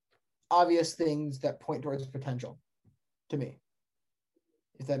 obvious things that point towards potential to me,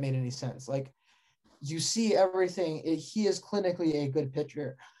 if that made any sense. you see everything. He is clinically a good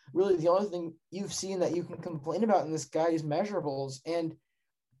pitcher. Really, the only thing you've seen that you can complain about in this guy is measurables. And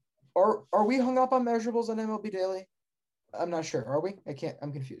are we hung up on measurables on MLB Daily? I'm not sure. Are we?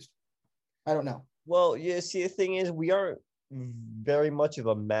 I'm confused. I don't know. Well, yeah, see, the thing is, we aren't very much of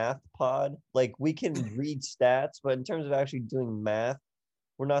a math pod. Like, we can read stats, but in terms of actually doing math,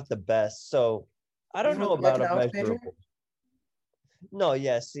 we're not the best. So I don't know about a measurable. No,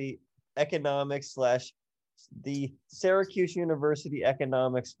 yeah, see, economics / the Syracuse University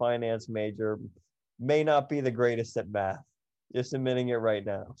economics finance major may not be the greatest at math. Just admitting it right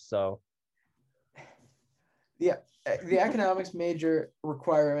now. So yeah, the economics major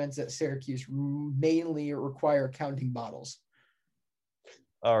requirements at Syracuse mainly require counting bottles.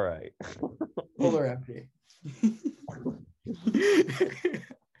 All right. Full or empty.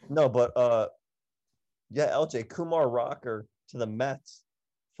 No, but yeah, LJ, Kumar Rocker to the Mets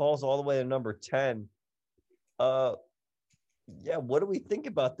falls all the way to number 10. Yeah, what do we think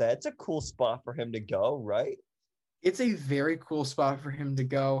about that? It's a cool spot for him to go, right? It's a very cool spot for him to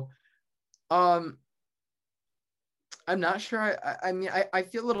go. I'm not sure. I mean, I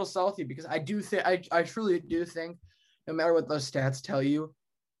feel a little salty because I do think I truly do think, no matter what those stats tell you,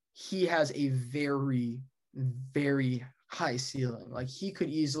 he has a very, very high ceiling. Like, he could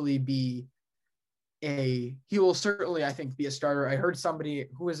easily be he will certainly, I think, be a starter. I heard somebody,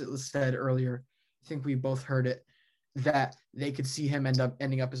 who was it said earlier, I think we both heard it, that they could see him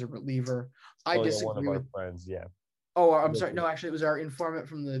ending up as a reliever. I disagree. One of our friends, yeah. Oh, I'm sorry. No, actually, it was our informant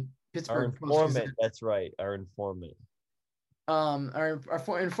from the Pittsburgh Post. That's right. Our informant. Our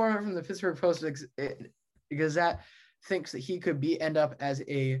informant from the Pittsburgh Post Gazette thinks that he could end up as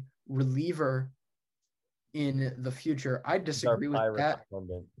a reliever in the future. I disagree with that.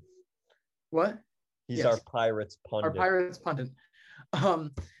 Pundit. What? He's our Pirates pundit. Our Pirates pundit.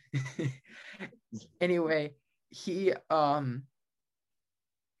 Anyway, he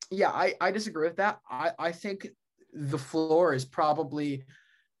yeah, I disagree with that. I think the floor is probably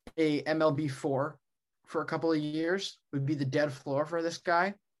a MLB 4 for a couple of years would be the dead floor for this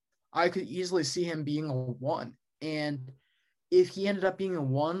guy. I could easily see him being a 1. And if he ended up being a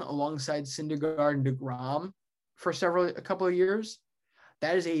 1 alongside Syndergaard and DeGrom for a couple of years,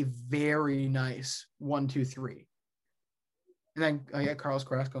 that is a very nice 1, 2, 3. And then I get Carlos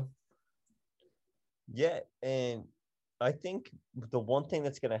Carrasco. Yeah, and I think the one thing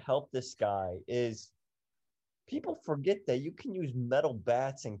that's going to help this guy is people forget that you can use metal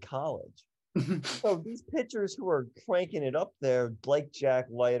bats in college. So these pitchers who are cranking it up there, like Jack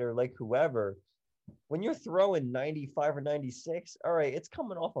Leiter, like whoever, when you're throwing 95 or 96, all right, it's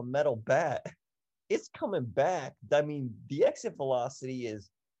coming off a metal bat. It's coming back. I mean, the exit velocity is,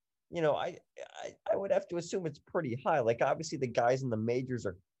 I would have to assume it's pretty high. Like, obviously the guys in the majors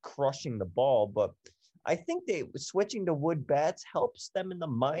are crushing the ball, but I think switching to wood bats helps them in the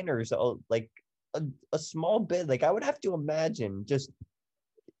minors, like a small bit. Like, I would have to imagine just,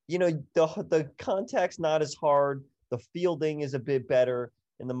 the contact's not as hard. The fielding is a bit better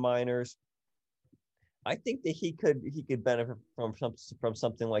in the minors. I think that he could benefit from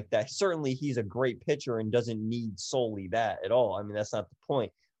something like that. Certainly, he's a great pitcher and doesn't need solely that at all. I mean, that's not the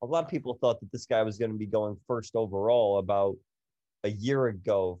point. A lot of people thought that this guy was going to be going first overall about a year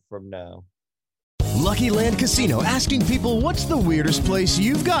ago from now. Lucky Land Casino, asking people, what's the weirdest place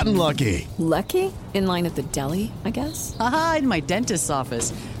you've gotten lucky? Lucky? In line at the deli, I guess? Aha, in my dentist's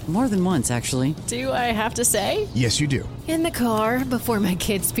office. More than once, actually. Do I have to say? Yes, you do. In the car before my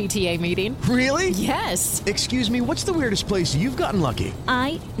kids' PTA meeting. Really? Yes. Excuse me, what's the weirdest place you've gotten lucky?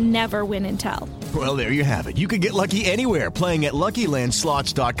 I never win and tell. Well, there you have it. You can get lucky anywhere, playing at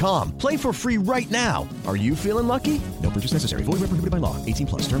LuckyLandSlots.com. Play for free right now. Are you feeling lucky? No purchase necessary. Void where prohibited by law.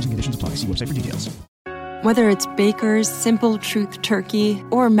 18+. Terms and conditions apply. See website for details. Whether it's Baker's Simple Truth Turkey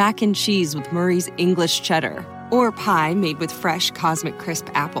or mac and cheese with Murray's English Cheddar or pie made with fresh Cosmic Crisp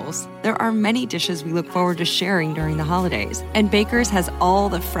apples, there are many dishes we look forward to sharing during the holidays. And Baker's has all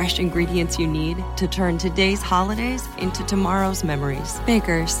the fresh ingredients you need to turn today's holidays into tomorrow's memories.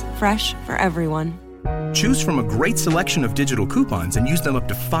 Baker's, fresh for everyone. Choose from a great selection of digital coupons and use them up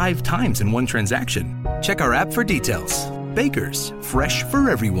to 5 times in one transaction. Check our app for details. Baker's, fresh for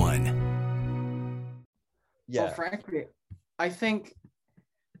everyone. Yeah. Well, frankly, I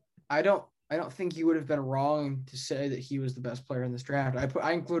don't think you would have been wrong to say that he was the best player in this draft.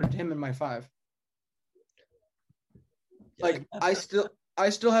 I included him in my 5. Like, I still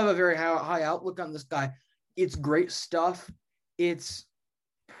have a very high outlook on this guy. It's great stuff. It's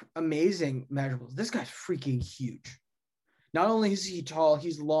amazing measurables. This guy's freaking huge. Not only is he tall,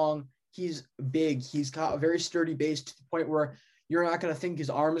 he's long, he's big. He's got a very sturdy base to the point where you're not going to think his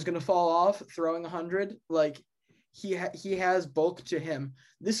arm is going to fall off throwing 100. Like he has bulk to him.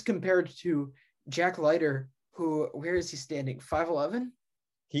 This compared to Jack Leiter, who, where is he standing? 5'11"?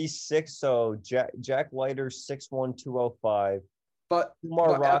 He's 6'0". Jack Leiter 6'1", 205. But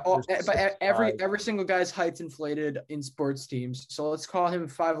Rocker's every single guy's height's inflated in sports teams. So let's call him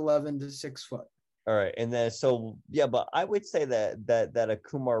 5'11" to 6 foot. All right, and then but I would say that a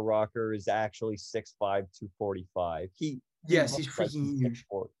Kumar Rocker is actually 6'5", 245. He's freaking huge.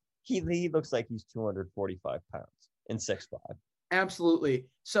 He looks like he's 245 pounds and 6'5". Absolutely.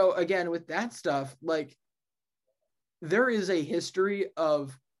 So again, with that stuff, like there is a history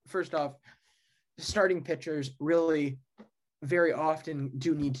of, first off, starting pitchers really very often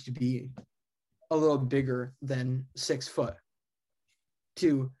do need to be a little bigger than 6 foot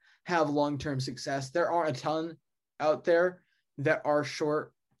to have long-term success. There are a ton out there that are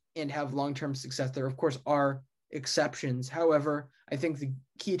short and have long-term success. There, of course, are exceptions. However, I think the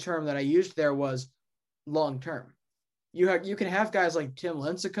key term that I used there was long-term. You can have guys like Tim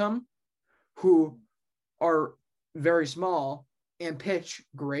Lincecum who are very small and pitch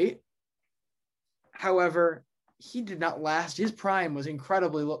great. However, he did not last. His prime was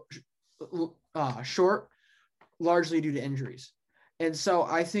incredibly short, largely due to injuries. And so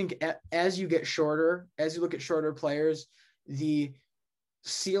I think as you get shorter, as you look at shorter players, the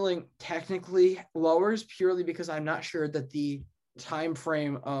ceiling technically lowers purely because I'm not sure that the time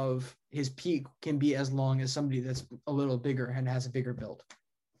frame of his peak can be as long as somebody that's a little bigger and has a bigger build.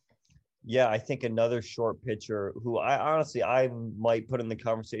 Yeah, I think another short pitcher who I might put in the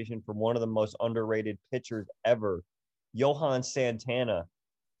conversation for one of the most underrated pitchers ever, Johan Santana.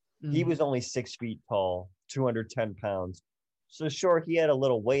 He was only 6 feet tall, 210 pounds. So sure, he had a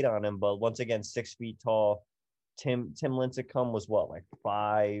little weight on him, but once again, 6 feet tall. Tim Lincecum was what, like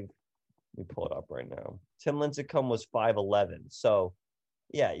 5? Let me pull it up right now. Tim Lincecum was 5'11". So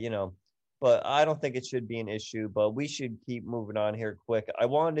yeah, but I don't think it should be an issue, but we should keep moving on here quick. I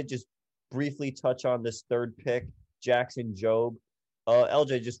wanted to just briefly touch on this third pick, Jackson Jobe.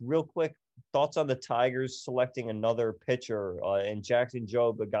 LJ, just real quick, thoughts on the Tigers selecting another pitcher and Jackson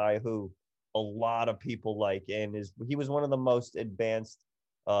Jobe, a guy who a lot of people like, and he was one of the most advanced,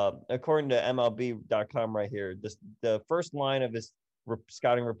 according to MLB.com right here. The first line of his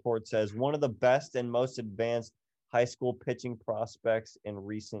scouting report says one of the best and most advanced high school pitching prospects in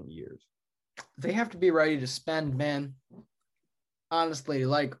recent years. They have to be ready to spend, man. Honestly,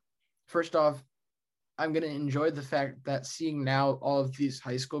 like, first off, I'm going to enjoy the fact that seeing now all of these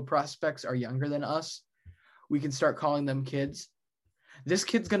high school prospects are younger than us. We can start calling them kids. This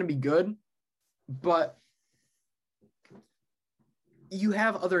kid's going to be good, but you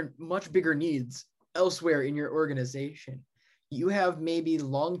have other much bigger needs elsewhere in your organization. You have maybe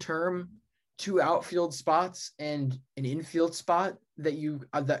long-term 2 outfield spots and an infield spot that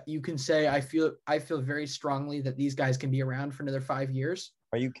you can say, I feel very strongly that these guys can be around for another 5 years.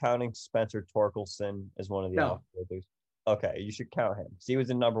 Are you counting Spencer Torkelson as one of the outfielders? Okay, you should count him. So he was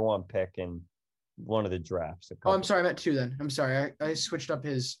the number 1 pick in one of the drafts. I'm sorry, I meant 2 then. I'm sorry. I switched up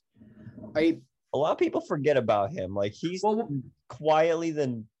his. A lot of people forget about him. Like he's quietly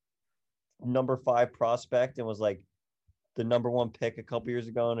the number 5 prospect and was like the number 1 pick a couple years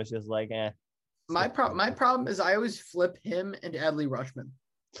ago, and it's just like, My problem is I always flip him and Adley Rutschman.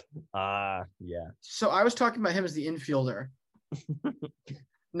 Yeah. So I was talking about him as the infielder,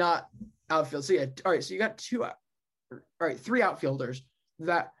 not outfield. So yeah, all right. So you got 3 outfielders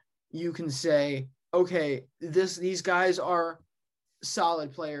that you can say, okay, these guys are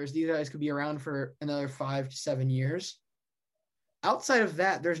solid players. These guys could be around for another 5 to 7 years. Outside of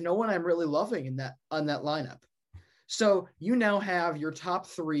that, there's no one I'm really loving on that lineup. So you now have your top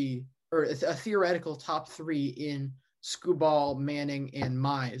 3, or a theoretical top 3 in Skubal, Manning, and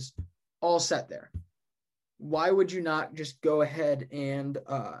Mize, all set there. Why would you not just go ahead and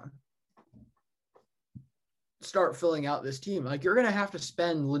start filling out this team? Like, you're going to have to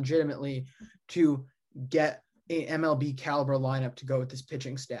spend legitimately to get a MLB caliber lineup to go with this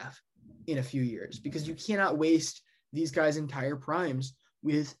pitching staff in a few years, because you cannot waste these guys' entire primes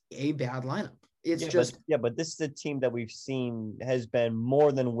with a bad lineup. But this is a team that we've seen has been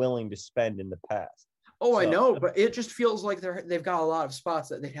more than willing to spend in the past. I know, but it just feels like they've got a lot of spots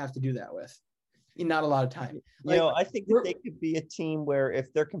that they'd have to do that with. Not a lot of time. I think that they could be a team where,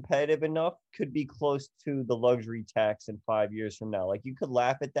 if they're competitive enough, could be close to the luxury tax in 5 years from now. Like, you could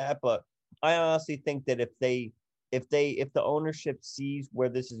laugh at that, but I honestly think that if the ownership sees where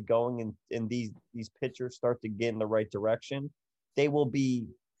this is going and these pitchers start to get in the right direction, they will be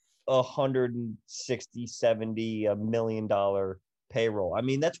 $160, $70 $1 million payroll. I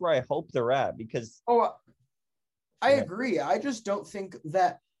mean, that's where I hope they're at, because I agree. I just don't think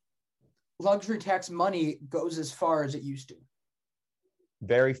that luxury tax money goes as far as it used to.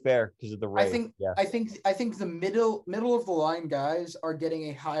 Very fair because of the rate. I think the middle of the line guys are getting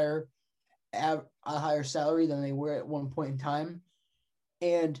a higher salary than they were at one point in time,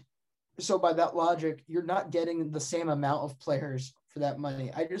 and so by that logic, you're not getting the same amount of players for that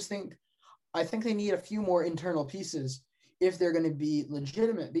money. I think they need a few more internal pieces if they're going to be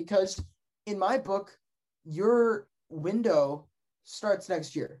legitimate. Because in my book, your window starts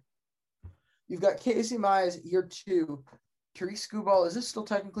next year. You've got Casey Mize year 2. Tariq Skubal, is this still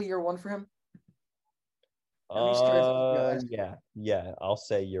technically year 1 for him? Yeah. I'll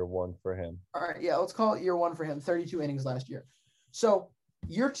say year 1 for him. All right, yeah, let's call it year 1 for him. 32 innings last year. So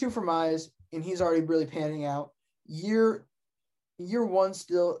year 2 for Mize, and he's already really panning out. Year 1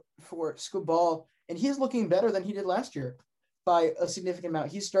 still for Skubal, and he's looking better than he did last year by a significant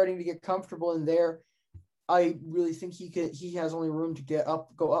amount. He's starting to get comfortable in there. I really think he has only room to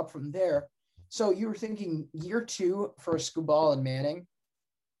go up from there. So you were thinking year 2 for Skubal and Manning,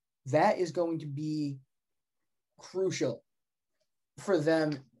 that is going to be crucial for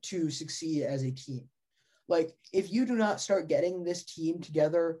them to succeed as a team. Like, if you do not start getting this team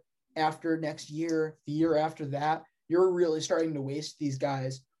together after next year, the year after that, you're really starting to waste these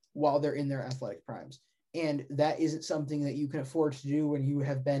guys while they're in their athletic primes. And that isn't something that you can afford to do when you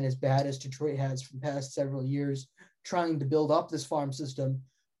have been as bad as Detroit has for the past several years, trying to build up this farm system,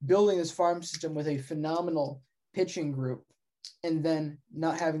 building this farm system with a phenomenal pitching group, and then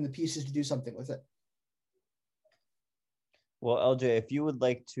not having the pieces to do something with it. Well, LJ, if you would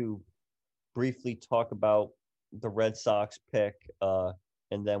like to briefly talk about the Red Sox pick,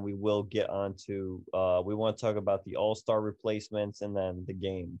 and then we will get on to we want to talk about the All-Star replacements and then the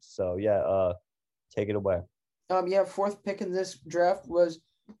games. So, take it away. Fourth pick in this draft was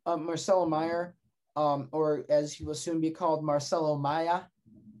Marcelo Meyer, or as he will soon be called, Marcelo Maya.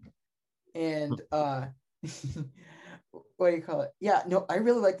 And what do you call it? Yeah, no, I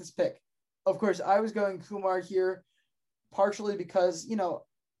really like this pick. Of course, I was going Kumar here, partially because,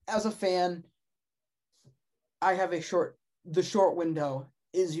 as a fan, I have the short window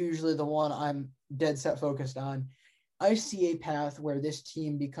is usually the one I'm dead set focused on. I see a path where this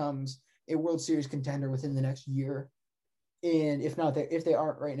team becomes a World Series contender within the next year, and if they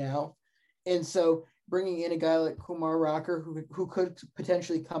aren't right now. And so bringing in a guy like Kumar Rocker, who could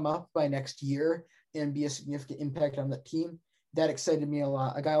potentially come up by next year and be a significant impact on that team, that excited me a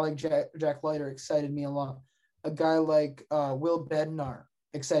lot. A guy like Jack Leiter excited me a lot. A guy like Will Bednar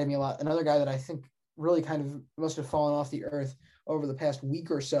excited me a lot. Another guy that I think really kind of must have fallen off the earth over the past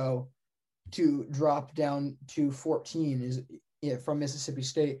week or so to drop down to 14 is from Mississippi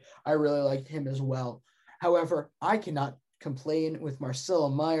State. I really liked him as well. However, I cannot complain with Marcelo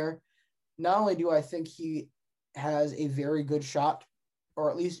Meyer. Not only do I think he has a very good shot,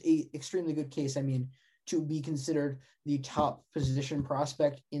 or at least a extremely good case, to be considered the top position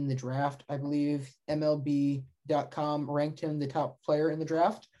prospect in the draft. I believe MLB.com ranked him the top player in the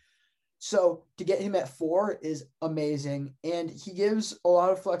draft. So to get him at 4 is amazing. And he gives a lot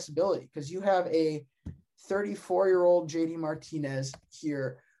of flexibility because you have a 34-year-old JD Martinez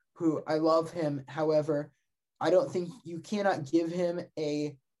here, who I love him. However, I don't think you cannot give him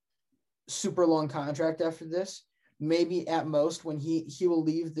a super long contract after this. Maybe at most when he will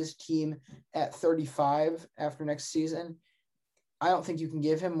leave this team at 35 after next season. I don't think you can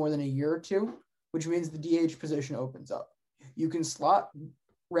give him more than a year or two, which means the DH position opens up. You can slot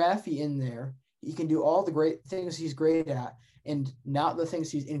Raffy in there. He can do all the great things he's great at and not the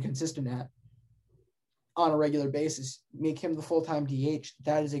things he's inconsistent at on a regular basis. Make him the full-time DH.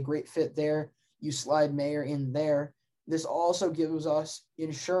 That is a great fit there. You slide Mayer in there. This also gives us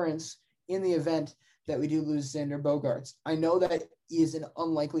insurance in the event that we do lose Xander Bogaerts. I know that is an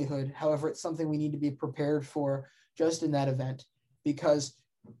unlikelihood. However, it's something we need to be prepared for just in that event, because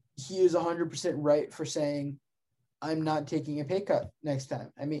he is 100% right for saying, I'm not taking a pay cut next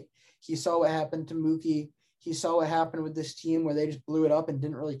time. He saw what happened to Mookie. He saw what happened with this team where they just blew it up and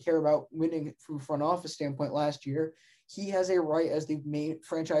didn't really care about winning from a front office standpoint last year. He has a right as the main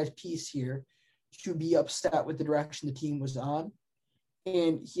franchise piece here to be upset with the direction the team was on.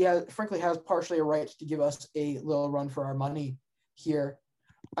 And he frankly has partially a right to give us a little run for our money here.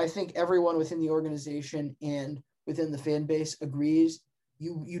 I think everyone within the organization and within the fan base agrees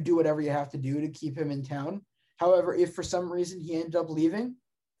you do whatever you have to do to keep him in town. However, if for some reason he ended up leaving,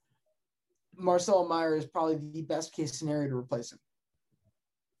 Marcelo Meyer is probably the best case scenario to replace him.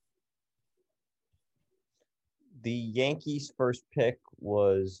 The Yankees' first pick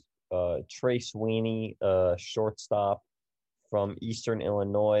was Trey Sweeney, shortstop from Eastern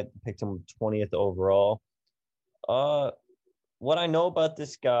Illinois. Picked him 20th overall. What I know about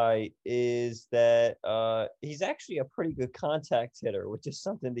this guy is that he's actually a pretty good contact hitter, which is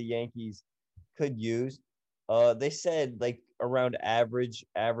something the Yankees could use. They said like around average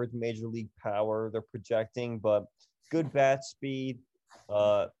major league power they're projecting, but good bat speed.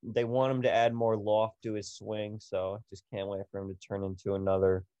 They want him to add more loft to his swing, so just can't wait for him to turn into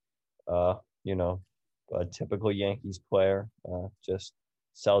another, a typical Yankees player. Just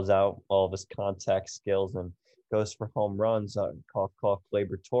sells out all of his contact skills and goes for home runs. Call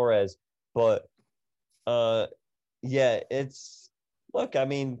Gleyber Torres, but look. I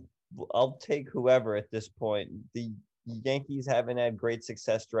mean, I'll take whoever at this point. The Yankees haven't had great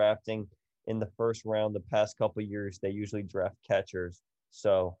success drafting in the first round the past couple of years. They usually draft catchers,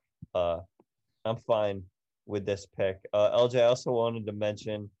 so I'm fine with this pick. LJ, I also wanted to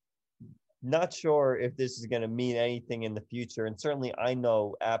mention, not sure if this is going to mean anything in the future, and certainly I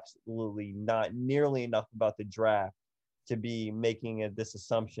know absolutely not nearly enough about the draft to be making this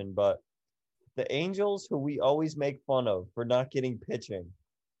assumption, but the Angels, who we always make fun of for not getting pitching,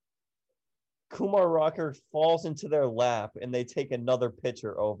 Kumar Rocker falls into their lap and they take another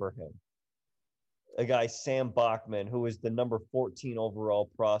pitcher over him. A guy, Sam Bachman, who is the number 14 overall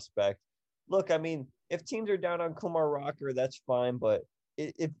prospect. Look, I mean, if teams are down on Kumar Rocker, that's fine, but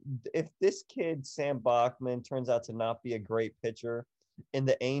if this kid, Sam Bachman, turns out to not be a great pitcher, and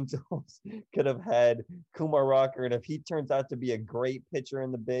the Angels could have had Kumar Rocker, and if he turns out to be a great pitcher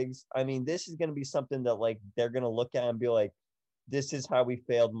in the bigs, I mean, this is going to be something that, like, they're going to look at and be like, this is how we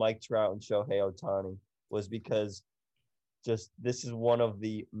failed Mike Trout and Shohei Ohtani, was because just this is one of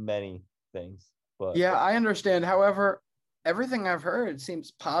the many things. But yeah, I understand. However, everything I've heard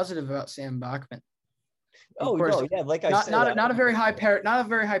seems positive about Sam Bachman. Oh, course, no, yeah, like I said, not a very high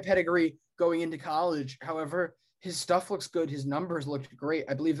pedigree going into college. However, his stuff looks good. His numbers looked great.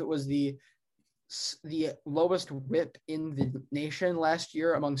 I believe it was the lowest WHIP in the nation last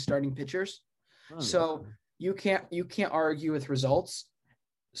year among starting pitchers. So you can't argue with results.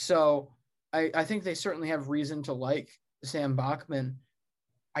 So I think they certainly have reason to like Sam Bachman.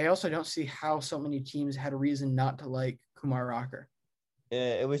 I also don't see how so many teams had a reason not to like Kumar Rocker.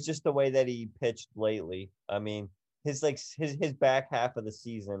 It was just the way that he pitched lately. I mean, his back half of the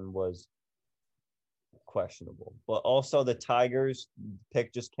season was questionable. But also the Tigers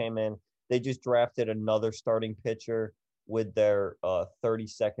pick just came in. They just drafted another starting pitcher with their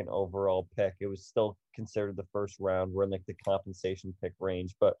 32nd overall pick. It was still considered the first round. We're in like the compensation pick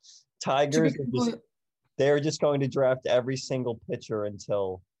range. But Tigers, they're just going to draft every single pitcher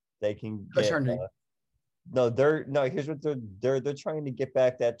until they can get here's what they're trying to get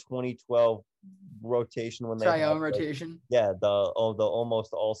back that 2012 rotation when they Cy Young rotation. Yeah, the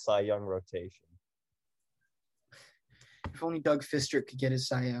almost all Cy Young rotation. If only Doug Fister could get his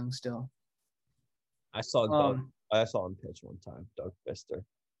Cy Young still. I saw him pitch one time, Doug Fister.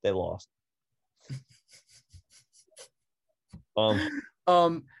 They lost.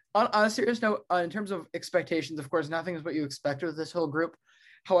 On a serious note, in terms of expectations, of course, nothing is what you expect with this whole group.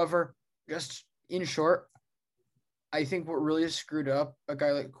 However, just in short, I think what really screwed up a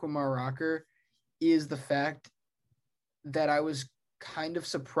guy like Kumar Rocker is the fact that I was kind of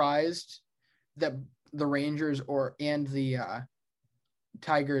surprised that the Rangers and the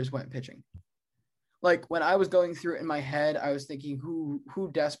Tigers went pitching. Like, when I was going through it in my head, I was thinking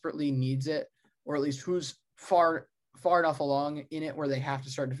who desperately needs it, or at least who's far enough along in it where they have to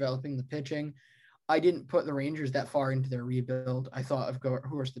start developing the pitching. I didn't put the Rangers that far into their rebuild. I thought, of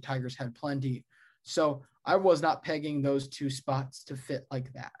course, the Tigers had plenty. So I was not pegging those two spots to fit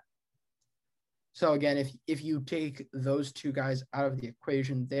like that. So again, if you take those two guys out of the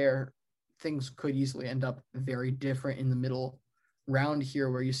equation there, things could easily end up very different in the middle round here,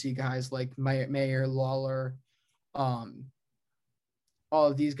 where you see guys like Mayer, Lawler, all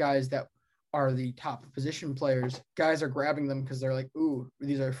of these guys that are the top position players. Guys are grabbing them because they're like, ooh,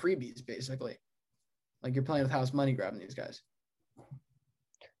 these are freebies, basically. Like, you're playing with house money grabbing these guys.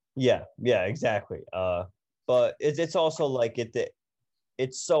 Yeah, exactly. But it's also like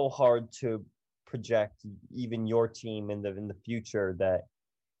it's so hard to project even your team in the future, that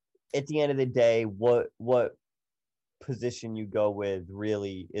at the end of the day, what position you go with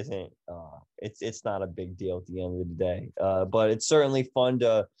really isn't it's not a big deal at the end of the day. But it's certainly fun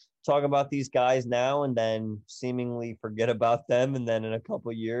to talk about these guys now and then seemingly forget about them, and then in a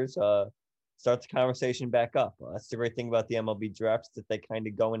couple of years start the conversation back up. That's the great thing about the MLB drafts, that they kind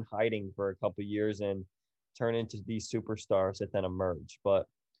of go in hiding for a couple of years and turn into these superstars that then emerge. But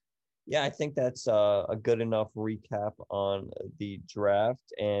yeah, I think that's a good enough recap on the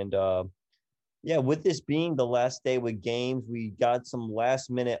draft. And yeah, with this being the last day with games, we got some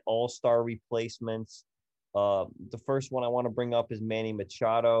last minute all-star replacements. The first one I want to bring up is Manny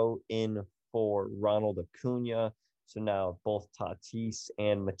Machado in for Ronald Acuna. So now both Tatis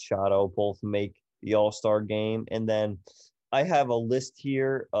and Machado both make the All-Star game. And then I have a list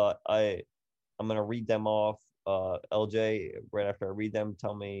here. I'm going to read them off. LJ, right after I read them,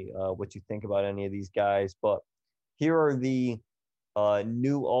 tell me what you think about any of these guys. But here are the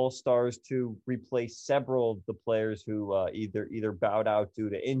new All-Stars to replace several of the players who either bowed out due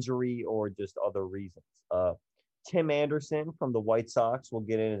to injury or just other reasons. Tim Anderson from the White Sox will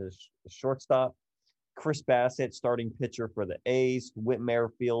get in as a shortstop. Chris Bassett, starting pitcher for the A's. Whit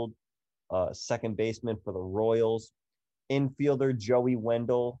Merrifield, second baseman for the Royals. Infielder Joey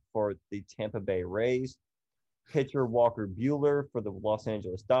Wendell for the Tampa Bay Rays. Pitcher Walker Buehler for the Los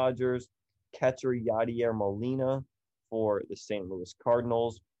Angeles Dodgers. Catcher Yadier Molina for the St. Louis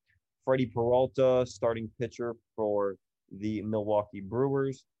Cardinals. Freddie Peralta, starting pitcher for the Milwaukee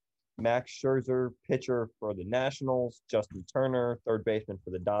Brewers. Max Scherzer, pitcher for the Nationals. Justin Turner, third baseman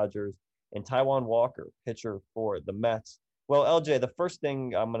for the Dodgers. And Taijuan Walker, pitcher for the Mets. Well, LJ, the first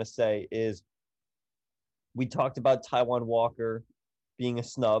thing I'm going to say is we talked about Taijuan Walker being a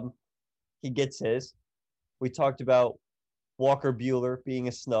snub. He gets his. We talked about Walker Buehler being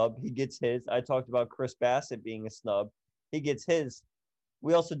a snub. He gets his. I talked about Chris Bassett being a snub. He gets his.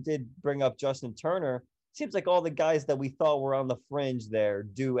 We also did bring up Justin Turner. Seems like all the guys that we thought were on the fringe there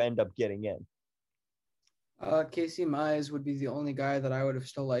do end up getting in. Casey Mize would be the only guy that I would have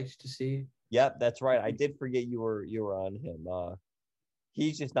still liked to see. Yep, that's right. I did forget you were on him.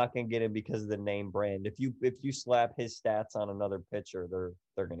 He's just not going to get in because of the name brand. If you slap his stats on another pitcher,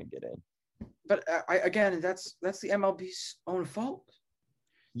 they're going to get in. But again, that's the MLB's own fault.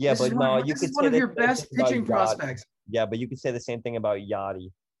 Yeah, but no, you could say one of your best pitching prospects. Yeah, but you could say the same thing about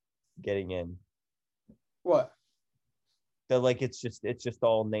Yachty getting in. What? That like it's just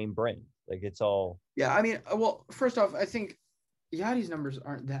all name brand. Like it's all. Yeah, I mean, well, first off, I think Yachty's numbers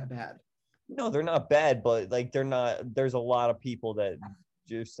aren't that bad. No, they're not bad, but like they're not. There's a lot of people that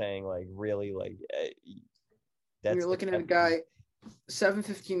just saying like really like. That's you're looking at a guy,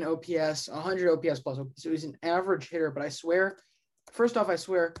 715 OPS, 100 OPS plus. So he's an average hitter, but I swear, first off, I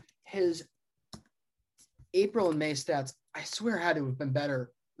swear his April and May stats, I swear had to have been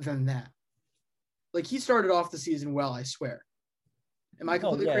better than that. Like he started off the season well, I swear. Am I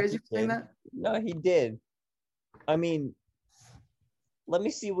completely crazy for saying that? No, he did. I mean, let me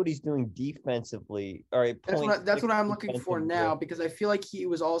see what he's doing defensively. All right, that's what I'm looking for now because I feel like he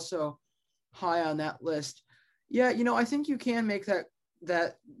was also high on that list. Yeah, I think you can make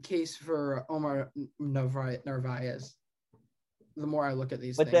that case for Omar Narvaez. The more I look at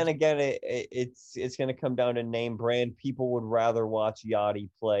these, but then again, it's going to come down to name brand. People would rather watch Yachty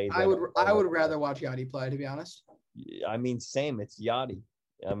play. I would rather watch Yachty play, to be honest. I mean, same. It's Yachty.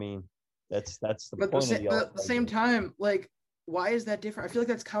 I mean, that's the point. But at the same time, like, why is that different? I feel like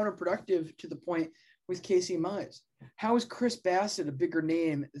that's counterproductive to the point with Casey Mize. How is Chris Bassett a bigger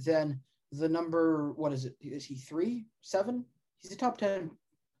name than the number? What is it? Is he 3, 7? He's a top 10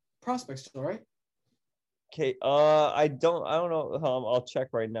 prospect still, right? Okay, I don't know. I'll check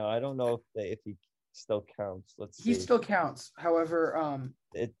right now. I don't know if he still counts. Let's see. He still counts. However,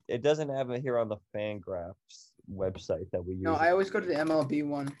 it doesn't have it here on the Fangraphs website that we use. No, I always go to the MLB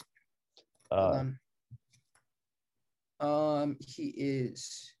one.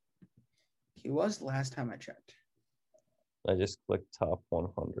 He was last time I checked. I just clicked top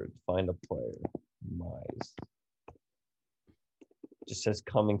 100. Find a player. Mize. Just says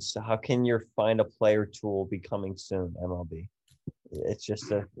coming. How can your find a player tool be coming soon? MLB. It's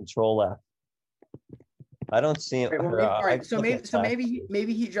just a control F. I don't see it. All right. So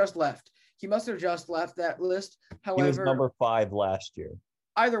maybe he just left. He must have just left that list. However, he was number 5 last year.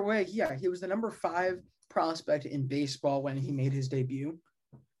 Either way, yeah, he was the number 5 prospect in baseball when he made his debut.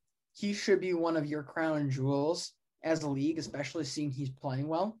 He should be one of your crown jewels as a league, especially seeing he's playing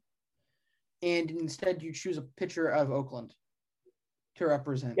well. And instead, you choose a pitcher out of Oakland to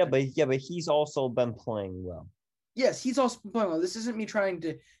represent. Yeah, but he's also been playing well. Yes, he's also been playing well. This isn't me trying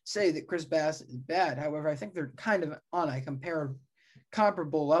to say that Chris Bassett is bad. However, I think they're kind of on a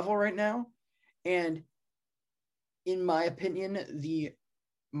comparable level right now. And in my opinion, the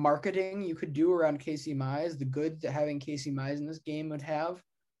marketing you could do around Casey Mize, the good that having Casey Mize in this game would have,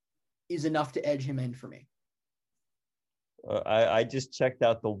 is enough to edge him in for me. I just checked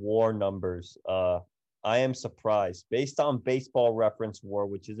out the WAR numbers. I am surprised. Based on Baseball Reference WAR,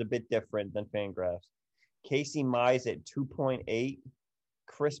 which is a bit different than Fangraphs, Casey Mize at 2.8,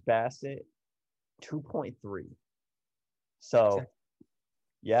 Chris Bassett 2.3. So,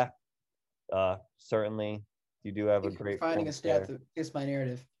 yeah, certainly you do have a great finding a stat that fits my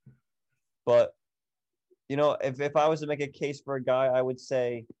narrative. But if I was to make a case for a guy, I would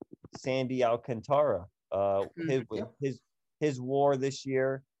say Sandy Alcantara. His WAR this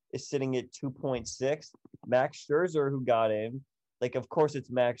year is sitting at 2.6. Max Scherzer, who got in, of course it's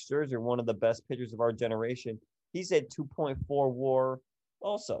Max Scherzer, one of the best pitchers of our generation. He's at 2.4 WAR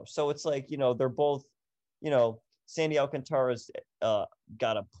also. So it's they're both, Sandy Alcantara's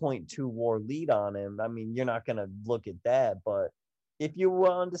got a 0.2 WAR lead on him. I mean, you're not going to look at that, but if you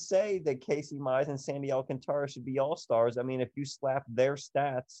wanted to say that Casey Mize and Sandy Alcantara should be all-stars, I mean, if you slap their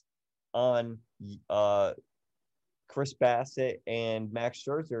stats on Chris Bassett and Max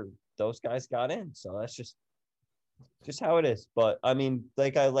Scherzer, those guys got in. So that's just how it is. But I mean,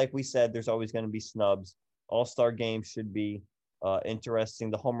 like we said, there's always going to be snubs. All-star game should be interesting.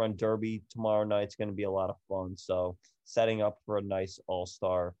 The home run derby tomorrow night is going to be a lot of fun. So setting up for a nice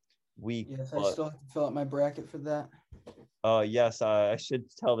all-star week. Yes, I still have to fill out my bracket for that. Yes, I should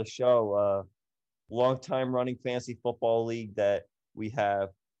tell the show, long-time running fantasy football league that we have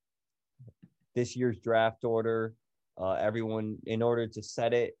this year's draft order. Everyone, in order to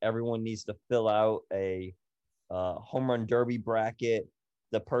set it, everyone needs to fill out a home run derby bracket.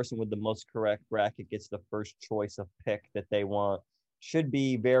 The person with the most correct bracket gets the first choice of pick that they want. Should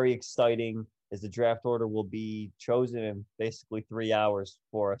be very exciting, as the draft order will be chosen in basically 3 hours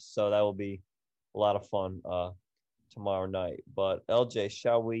for us. So that will be a lot of fun tomorrow night. But LJ,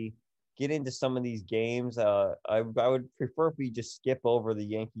 shall we get into some of these games? I would prefer if we just skip over the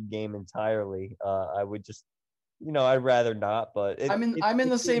Yankee game entirely. I would just, I'd rather not. But I'm in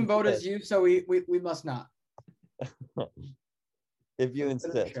the same boat as you, so we must not. If you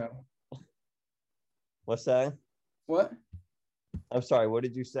insist. What's that? What? I'm sorry. What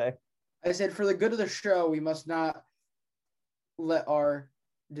did you say? I said, for the good of the show, we must not let our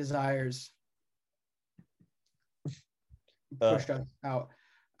desires push us out.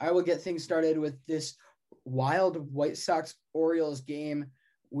 I will get things started with this wild White Sox-Orioles game,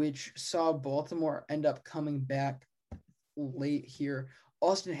 which saw Baltimore end up coming back late here.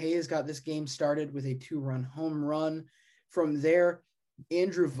 Austin Hayes got this game started with a 2-run home run. From there,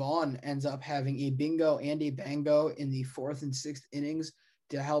 Andrew Vaughn ends up having a bingo and a bango in the 4th and 6th innings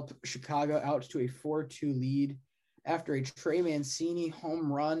to help Chicago out to a 4-2 lead. After a Trey Mancini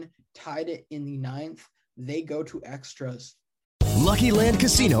home run tied it in the 9th, they go to extras. Lucky Land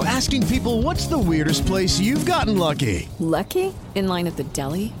Casino, asking people, what's the weirdest place you've gotten lucky? Lucky? In line at the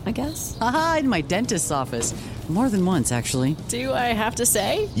deli, I guess? Aha, in my dentist's office. More than once, actually. Do I have to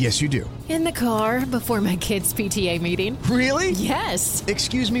say? Yes, you do. In the car before my kids' PTA meeting. Really? Yes.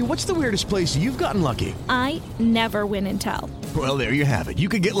 Excuse me, what's the weirdest place you've gotten lucky? I never win and tell. Well, there you have it. You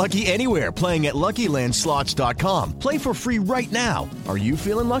can get lucky anywhere, playing at LuckyLandSlots.com. Play for free right now. Are you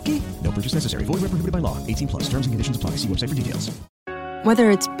feeling lucky? No purchase necessary. Void where prohibited by law. 18+. Terms and conditions apply. See website for details.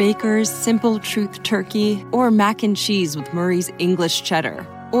 Whether it's Baker's Simple Truth Turkey or mac and cheese with Murray's English Cheddar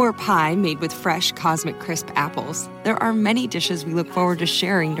or pie made with fresh Cosmic Crisp apples, there are many dishes we look forward to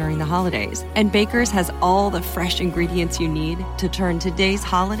sharing during the holidays. And Baker's has all the fresh ingredients you need to turn today's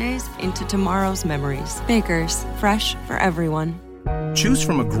holidays into tomorrow's memories. Baker's, fresh for everyone. Choose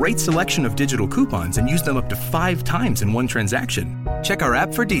from a great selection of digital coupons and use them up to 5 times in one transaction. Check our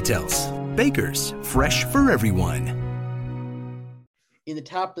app for details. Baker's, fresh for everyone. In the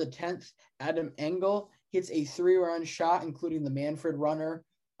top of the 10th, Adam Engel hits a 3-run shot, including the Manfred runner,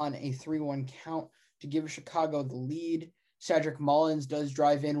 on a 3-1 count to give Chicago the lead. Cedric Mullins does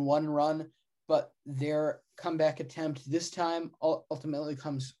drive in 1 run, but their comeback attempt this time ultimately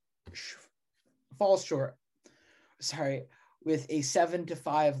falls short. With a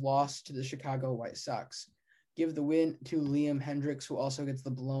 7-5 loss to the Chicago White Sox. Give the win to Liam Hendricks, who also gets the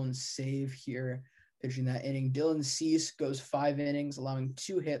blown save here, pitching that inning. Dylan Cease goes 5 innings, allowing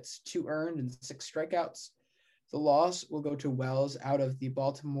 2 hits, 2 earned, and 6 strikeouts. The loss will go to Wells out of the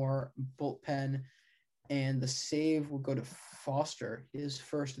Baltimore bullpen, and the save will go to Foster, his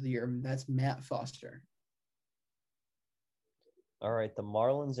first of the year. That's Matt Foster. All right, the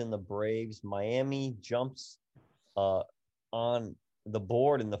Marlins and the Braves. Miami jumps on the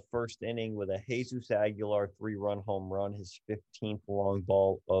board in the first inning with a Jesus Aguilar 3-run home run, his 15th long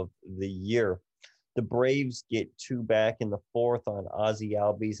ball of the year. The Braves get 2 back in the 4th on Ozzie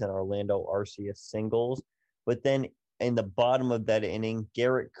Albies and Orlando Arcia singles. But then in the bottom of that inning,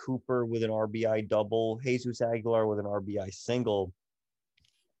 Garrett Cooper with an RBI double, Jesus Aguilar with an RBI single.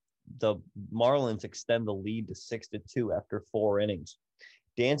 The Marlins extend the lead to 6-2 after 4 innings.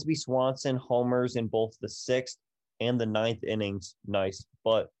 Dansby Swanson homers in both the 6th and the 9th innings. Nice.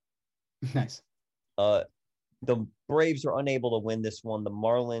 But nice. The Braves are unable to win this one. The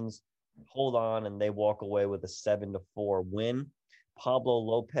Marlins hold on and they walk away with a 7-4 win. Pablo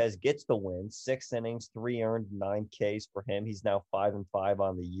Lopez gets the win. 6 innings, 3 earned, 9 Ks for him. He's now 5-5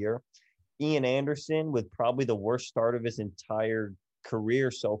 on the year. Ian Anderson, with probably the worst start of his entire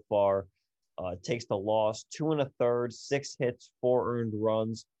career so far, takes the loss. 2 1/3, 6 hits, 4 earned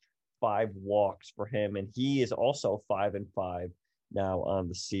runs, 5 walks for him. And he is also 5-5 now on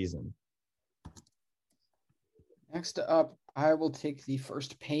the season. Next up, I will take the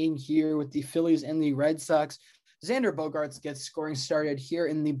first pain here with the Phillies and the Red Sox. Xander Bogaerts gets scoring started here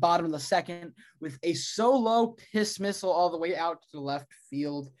in the bottom of the second with a solo piss missile all the way out to the left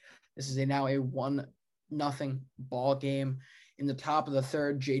field. This is now a 1-0 ball game. In the top of the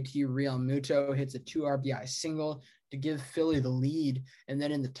third, JT Realmuto hits a 2 RBI single to give Philly the lead. And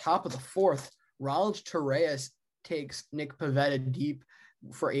then in the top of the fourth, Rollins Torreyes takes Nick Pivetta deep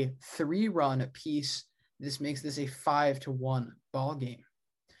for a 3-run piece. This makes this a 5-1 ball game.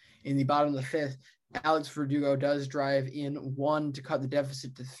 In the bottom of the fifth, Alex Verdugo does drive in 1 to cut the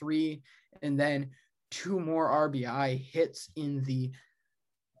deficit to 3, and then 2 more RBI hits in the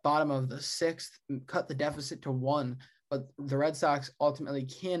bottom of the sixth, cut the deficit to 1. But the Red Sox ultimately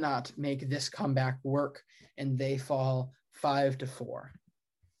cannot make this comeback work, and they fall 5-4.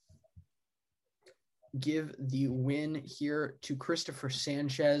 Give the win here to Christopher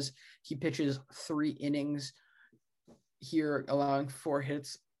Sanchez. He pitches 3 innings here, allowing 4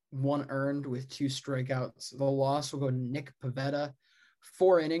 hits, 1 earned with 2 strikeouts. The loss will go to Nick Pivetta.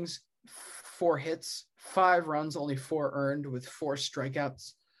 4 innings, 4 hits, 5 runs, only 4 earned with 4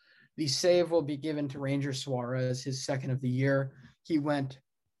 strikeouts. The save will be given to Ranger Suarez, his second of the year. He went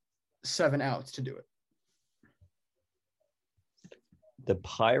 7 outs to do it. The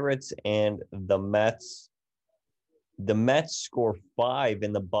Pirates and the Mets. The Mets score 5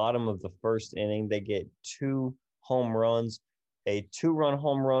 in the bottom of the first inning. They get 2 home runs, a 2-run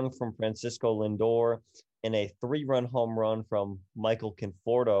home run from Francisco Lindor, and a 3-run home run from Michael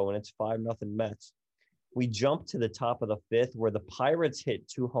Conforto, and it's 5-0 Mets. We jump to the top of the fifth where the Pirates hit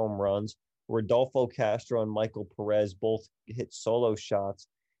 2 home runs. Rodolfo Castro and Michael Perez both hit solo shots,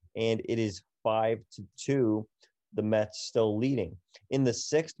 and it is 5-2. The Mets still leading. In the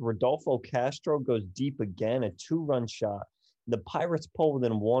sixth, Rodolfo Castro goes deep again, a 2-run shot. The Pirates pull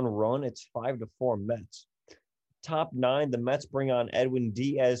within 1 run. It's 5-4 Mets. Top 9, the Mets bring on Edwin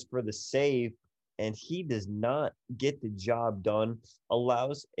Diaz for the save, and he does not get the job done.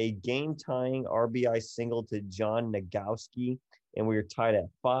 Allows a game-tying RBI single to John Nagowski, and we are tied at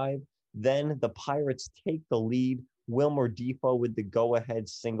 5. Then the Pirates take the lead. Wilmer Difo with the go-ahead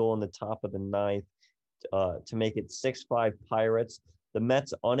single in the top of the 9th. To make it 6-5 Pirates. The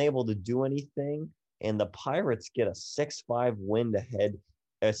Mets unable to do anything, and the Pirates get a 6-5 win to head,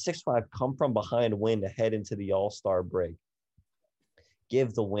 a 6-5 come from behind win to head into the All-Star break.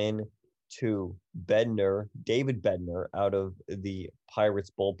 Give the win to David Bednar out of the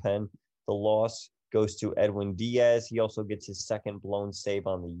Pirates bullpen. The loss goes to Edwin Diaz. He also gets his second blown save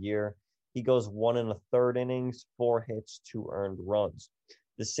on the year. He goes 1 1/3 innings, 4 hits, 2 earned runs.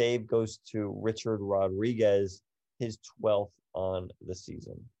 The save goes to Richard Rodriguez, his 12th on the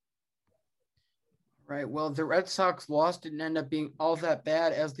season. Right. Well, the Red Sox loss didn't end up being all that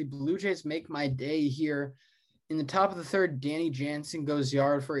bad as the Blue Jays make my day here. In the top of the third, Danny Jansen goes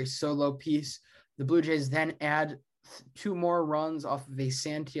yard for a solo piece. The Blue Jays then add 2 more runs off of a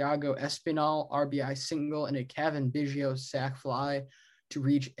Santiago Espinal RBI single and a Kevin Biggio sac fly to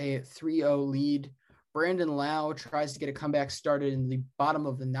reach a 3-0 lead. Brandon Lau tries to get a comeback started in the bottom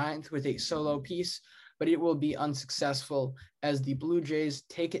of the 9th with a solo piece, but it will be unsuccessful as the Blue Jays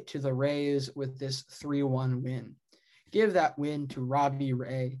take it to the Rays with this 3-1 win. Give that win to Robbie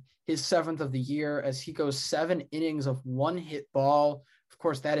Ray, his 7th of the year, as he goes 7 innings of 1 hit ball. Of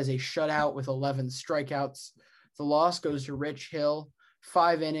course, that is a shutout with 11 strikeouts. The loss goes to Rich Hill,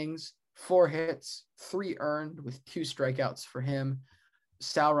 5 innings, 4 hits, 3 earned with 2 strikeouts for him.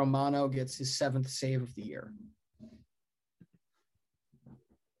 Sal Romano gets his 7th save of the year.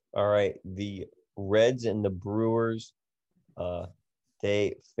 All right. The Reds and the Brewers,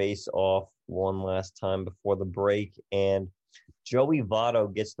 they face off one last time before the break, and Joey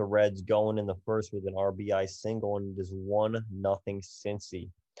Votto gets the Reds going in the first with an RBI single, and it is 1-0 Cincy.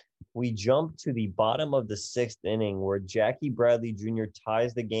 We jump to the bottom of the 6th inning where Jackie Bradley Jr.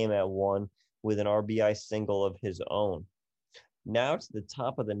 ties the game at 1 with an RBI single of his own. Now to the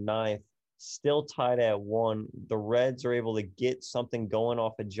top of the 9th, still tied at 1. The Reds are able to get something going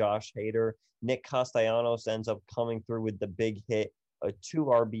off of Josh Hader. Nick Castellanos ends up coming through with the big hit, a 2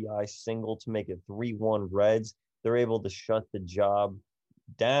 RBI single to make it 3-1 Reds. They're able to shut the job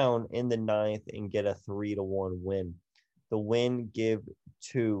down in the 9th and get a 3-1 win. The win give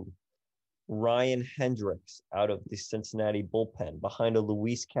to Ryan Hendricks out of the Cincinnati bullpen behind a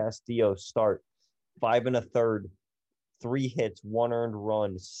Luis Castillo start. 5 1/3, 3 hits, 1 earned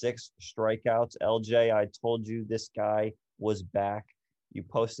run, 6 strikeouts. LJ, I told you this guy was back. You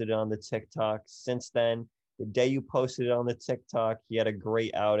posted it on the TikTok. Since then, the day you posted it on the TikTok, he had a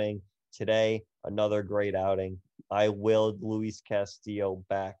great outing. Today, another great outing. I willed Luis Castillo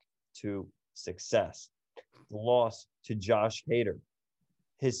back to success. The loss to Josh Hader,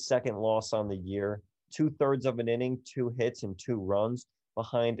 his second loss on the year, 2/3 of an inning, 2 hits and 2 runs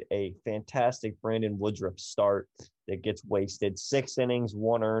behind a fantastic Brandon Woodruff start that gets wasted. 6 innings,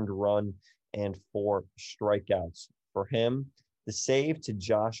 1 earned run, and 4 strikeouts. For him, the save to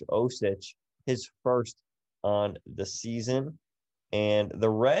Josh Osich, his first on the season. And the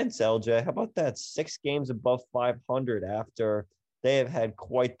Reds, LJ, how about that? 6 games above 500 after they have had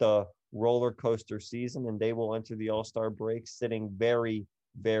quite the roller coaster season, and they will enter the All-Star break sitting very,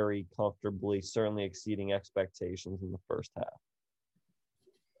 very comfortably, certainly exceeding expectations in the first half.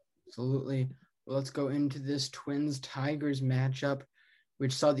 Absolutely. Well, let's go into this Twins-Tigers matchup,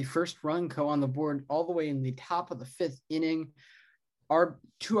 which saw the first run go on the board all the way in the top of the 5th inning.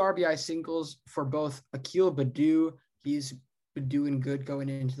 2 RBI singles for both Akil Baddoo. He's been doing good going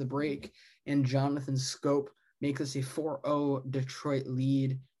into the break. And Jonathan Scope make this a 4-0 Detroit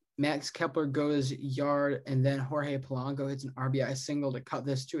lead. Max Kepler goes yard, and then Jorge Polanco hits an RBI single to cut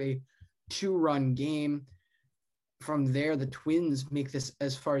this to a 2-run game. From there, the Twins make this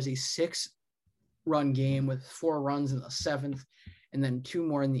as far as a 6-run game with 4 runs in the 7th and then 2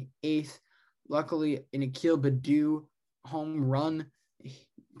 more in the 8th. Luckily, an Akil Baddoo home run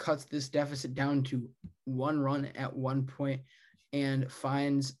cuts this deficit down to 1 run at one point and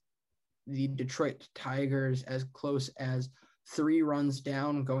finds the Detroit Tigers as close as 3 runs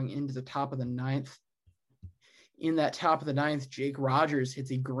down going into the top of the 9th. In that top of the 9th, Jake Rogers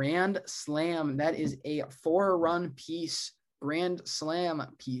hits a grand slam. That is a 4-run piece, grand slam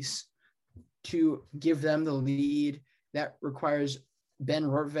piece to give them the lead. That requires Ben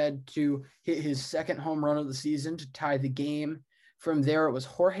Rortvedt to hit his 2nd home run of the season to tie the game. From there, it was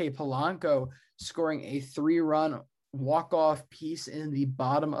Jorge Polanco scoring a 3-run walk-off piece in the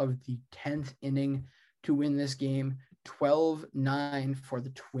bottom of the 10th inning to win this game, 12-9 for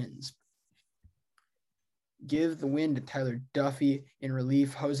the Twins. Give the win to Tyler Duffy. In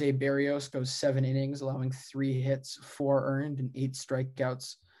relief, Jose Berrios goes 7 innings, allowing 3 hits, 4 earned, and 8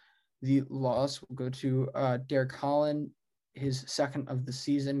 strikeouts. The loss will go to Derek Holland, his 2nd of the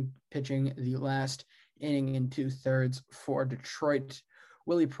season, pitching the last inning in 2/3 for Detroit.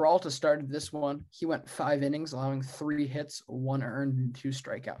 Willie Peralta started this one. He went 5 innings, allowing 3 hits, 1 earned, and 2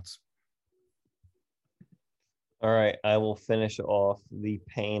 strikeouts. All right, I will finish off the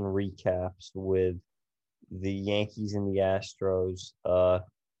pain recaps with the Yankees and the Astros. All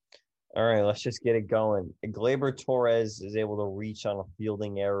right, let's just get it going. Gleyber Torres is able to reach on a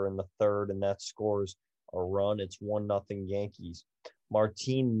fielding error in the 3rd, and that scores a run. It's 1-0 Yankees.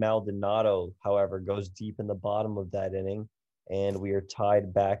 Martin Maldonado, however, goes deep in the bottom of that inning, and we are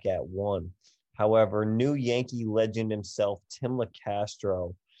tied back at 1. However, new Yankee legend himself, Tim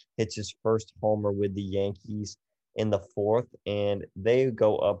LeCastro, hits his first homer with the Yankees in the 4th, and they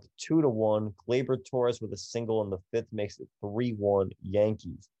go up 2-1. Gleyber Torres with a single in the 5th makes it 3-1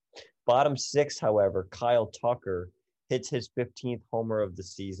 Yankees. Bottom 6, however, Kyle Tucker hits his 15th homer of the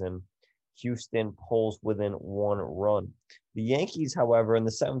season. Houston pulls within 1 run. The Yankees, however, in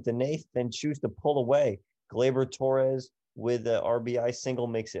the 7th and 8th, then choose to pull away. Gleyber Torres with the RBI single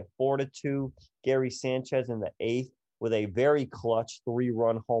makes it 4-2. Gary Sanchez in the 8th with a very clutch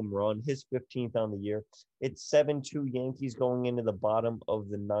 3-run home run, his 15th on the year. It's 7-2 Yankees going into the bottom of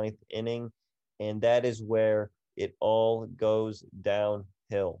the 9th inning, and that is where it all goes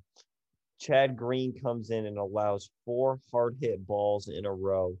downhill. Chad Green comes in and allows 4 hard-hit balls in a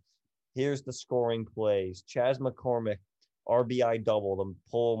row. Here's the scoring plays. Chas McCormick, RBI double them,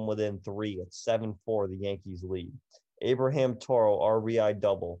 pull them within 3. It's 7-4, the Yankees lead. Abraham Toro, RBI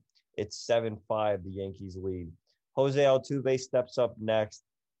double. It's 7-5, the Yankees lead. Jose Altuve steps up next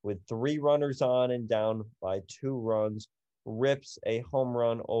with 3 runners on and down by 2 runs, rips a home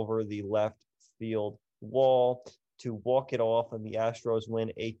run over the left field wall to walk it off, and the Astros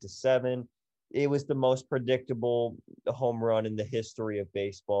win 8-7. It was the most predictable home run in the history of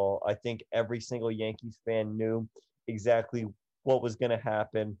baseball. I think every single Yankees fan knew exactly what was going to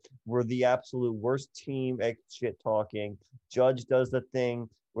happen. We're the absolute worst team at shit talking. Judge does the thing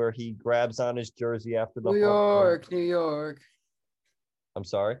where he grabs on his jersey after the New York. I'm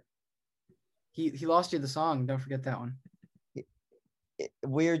sorry? He lost you the song. Don't forget that one.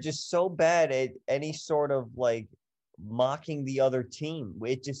 We're just so bad at any sort of like mocking the other team.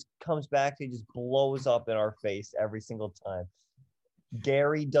 It just comes back to, it just blows up in our face every single time.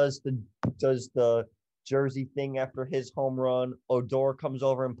 Gary does the jersey thing after his home run. Odor comes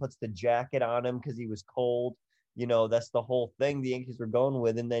over and puts the jacket on him because he was cold. You know, that's the whole thing the Yankees were going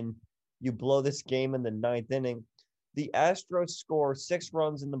with. And then you blow this game in the 9th inning. The Astros score 6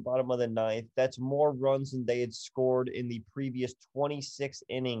 runs in the bottom of the 9th. That's more runs than they had scored in the previous 26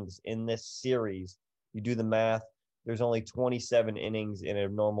 innings in this series. You do the math. There's only 27 innings in a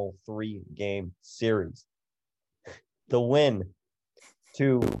normal 3-game series. The win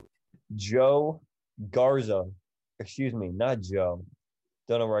to Joe Garza. Excuse me, not Joe.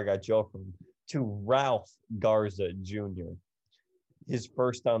 Don't know where I got Joe from. To Ralph Garza Jr. His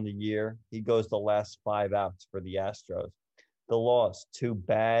first on the year. He goes the last 5 outs for the Astros. The loss to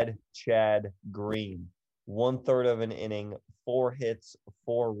Bad Chad Green. 1/3 of an inning, 4 hits,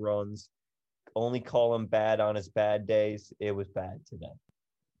 4 runs. Only call him bad on his bad days. It was bad today.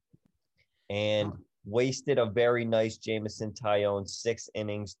 And wasted a very nice Jameson Taillon, 6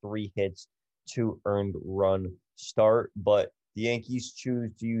 innings, 3 hits, 2 earned run start. But the Yankees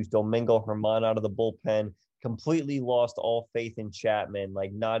choose to use Domingo Germán out of the bullpen. Completely lost all faith in Chapman,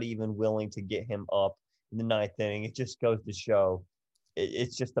 like not even willing to get him up in the 9th inning. It just goes to show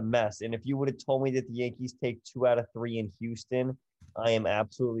it's just a mess. And if you would have told me that the Yankees take 2 out of 3 in Houston, I am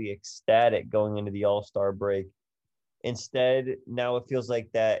absolutely ecstatic going into the All-Star break. Instead, now it feels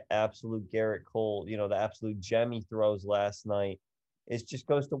like that absolute Garrett Cole, you know, the absolute gem he throws last night, it just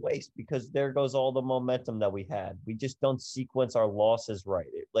goes to waste because there goes all the momentum that we had. We just don't sequence our losses right.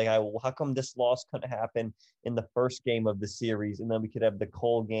 How come this loss couldn't happen in the first game of the series, and then we could have the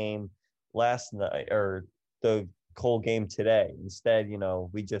Cole game last night or the Cole game today? Instead, you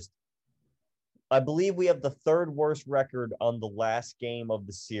know, I believe we have the 3rd worst record on the last game of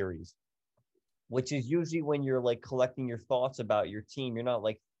the series, which is usually when you're like collecting your thoughts about your team. You're not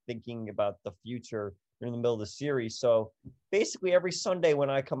like thinking about the future. You're in the middle of the series. So basically every Sunday when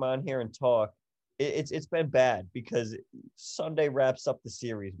I come on here and talk, it's been bad because Sunday wraps up the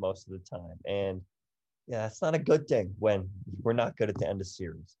series most of the time. And yeah, it's not a good thing when we're not good at the end of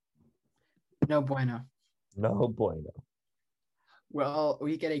series. No bueno. No bueno. Well,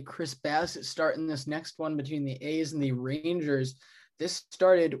 we get a Chris Bassitt start in this next one between the A's and the Rangers. This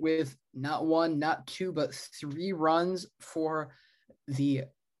started with not 1, not 2, but 3 runs for the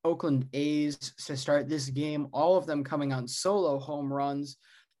Oakland A's to start this game, all of them coming on solo home runs.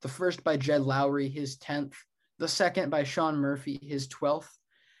 The first by Jed Lowry, his 10th. The second by Sean Murphy, his 12th.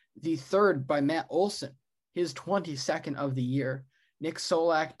 The third by Matt Olson, his 22nd of the year. Nick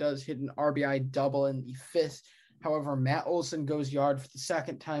Solak does hit an RBI double in the 5th. However, Matt Olson goes yard for the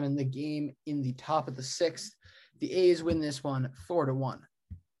second time in the game in the top of the 6th. The A's win this one 4-1.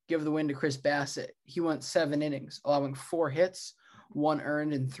 Give the win to Chris Bassitt. He went 7 innings, allowing 4 hits, 1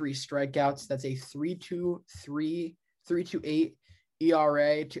 earned, and 3 strikeouts. That's a 3.28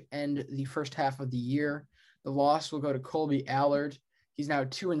 ERA to end the first half of the year. The loss will go to Colby Allard. He's now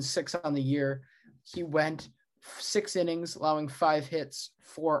 2-6 on the year. He went 6 innings, allowing 5 hits,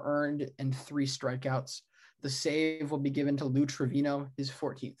 4 earned, and 3 strikeouts. The save will be given to Lou Trevino, his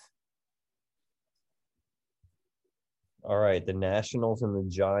 14th. All right, the Nationals and the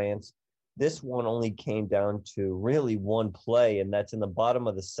Giants. This one only came down to really one play, and that's in the bottom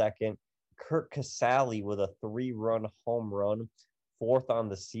of the 2nd. Kurt Casale with a 3-run home run, 4th on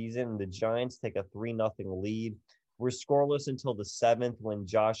the season. The Giants take a 3-0 lead. We're scoreless until the 7th when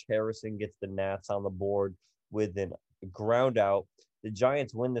Josh Harrison gets the Nats on the board with a ground out. The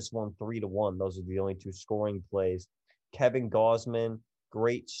Giants win this one 3-1. Those are the only 2 scoring plays. Kevin Gausman,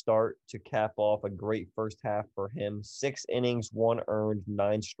 great start to cap off a great first half for him. 6 innings, 1 earned,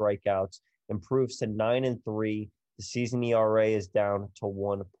 9 strikeouts, improves to 9-3. The season ERA is down to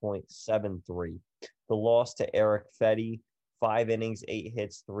 1.73. The loss to Eric Fetty, 5 innings, 8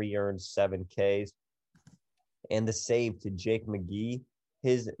 hits, 3 earned, 7 Ks. And the save to Jake McGee,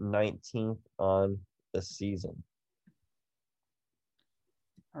 his 19th on the season.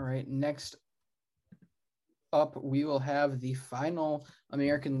 All right, next up, we will have the final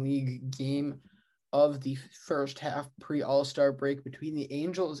American League game of the first half pre-All-Star break between the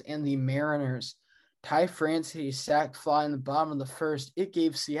Angels and the Mariners. Ty France hit a sac fly in the bottom of the 1st. It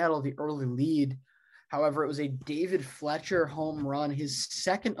gave Seattle the early lead. However, it was a David Fletcher home run, his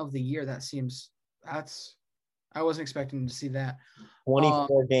 2nd of the year. I wasn't expecting to see that.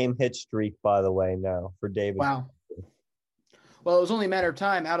 24-game hit streak, by the way, now for David. Wow. Well, it was only a matter of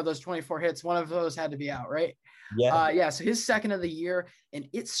time. Out of those 24 hits, one of those had to be out, right? Yeah. So his second of the year, and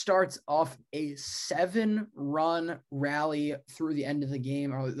it starts off a 7-run rally through the end of the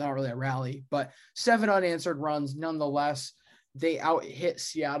game, or not really a rally, but 7 unanswered runs. Nonetheless, they out hit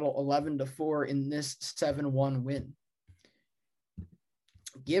Seattle 11-4 in this 7-1 win.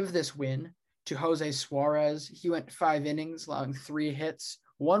 Give this win to Jose Suarez. He went 5 innings, allowing 3 hits,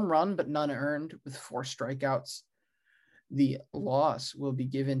 1 run, but none earned, with 4 strikeouts. The loss will be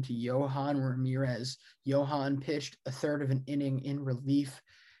given to Johan Ramirez. Johan pitched a third of an inning in relief,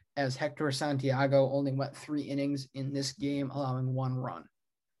 as Hector Santiago only went 3 innings in this game, allowing 1 run.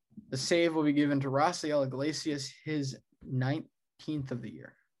 The save will be given to Rafael Iglesias, his 19th of the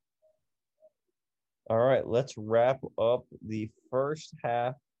year. All right, let's wrap up the first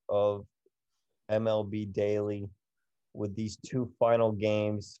half of MLB Daily with these 2 final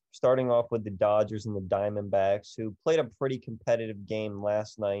games, starting off with the Dodgers and the Diamondbacks, who played a pretty competitive game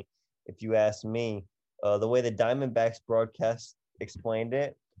last night. If you ask me, the way the Diamondbacks broadcast explained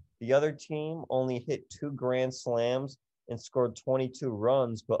it, the other team only hit 2 grand slams and scored 22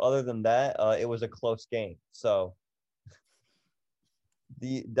 runs. But other than that, it was a close game. So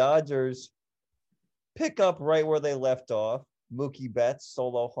the Dodgers pick up right where they left off. Mookie Betts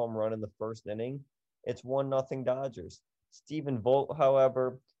solo home run in the first inning. It's 1-0 Dodgers. Stephen Vogt,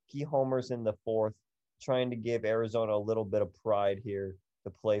 however, he homers in the 4th, trying to give Arizona a little bit of pride here to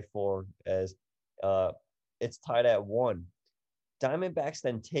play for, as it's tied at 1. Diamondbacks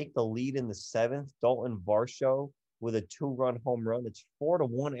then take the lead in the 7th. Dalton Varsho with a 2-run home run. It's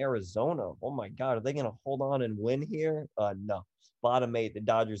 4-1 Arizona. Oh my God, are they going to hold on and win here? No. Bottom 8, the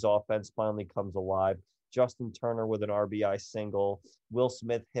Dodgers offense finally comes alive. Justin Turner with an RBI single. Will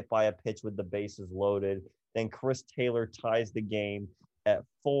Smith hit by a pitch with the bases loaded. Then Chris Taylor ties the game at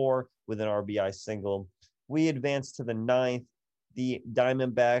 4 with an RBI single. We advance to the 9th. The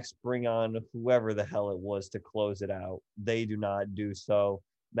Diamondbacks bring on whoever the hell it was to close it out. They do not do so.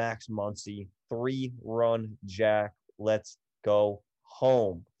 Max Muncy, 3-run jack. Let's go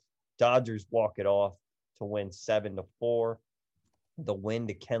home. Dodgers walk it off to win 7-4. The win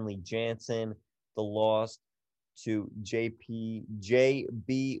to Kenley Jansen. The loss to J.B.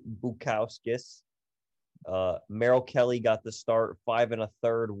 Bukowskis. Merrill Kelly got the start, 5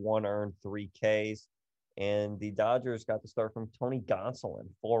 1/3, 1 earned, 3 Ks. And the Dodgers got the start from Tony Gonsolin,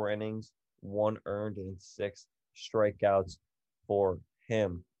 4 innings, 1 earned, and 6 strikeouts for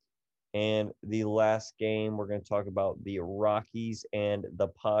him. And the last game, we're going to talk about the Rockies and the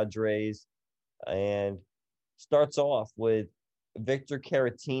Padres. And starts off with Victor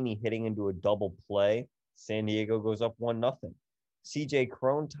Caratini hitting into a double play. San Diego goes up 1-0. CJ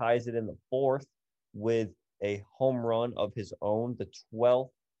Cron ties it in the 4th with a home run of his own, the 12th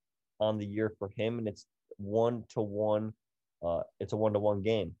on the year for him, and it's 1-1. It's a 1-1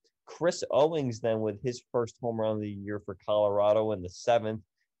 game. Chris Owings then with his first home run of the year for Colorado in the 7th.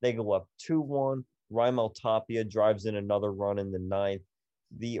 They go up 2-1. Raimel Tapia drives in another run in the 9th.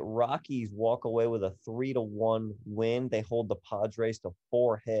 The Rockies walk away with a 3-1 win. They hold the Padres to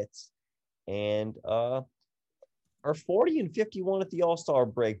 4 hits and are 40-51 at the All-Star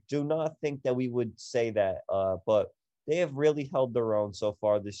break. Do not think that we would say that, but they have really held their own so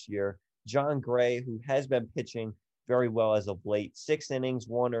far this year. John Gray, who has been pitching very well as of late, 6 innings,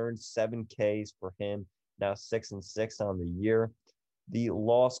 1 earned, 7 Ks for him, now 6-6 on the year. The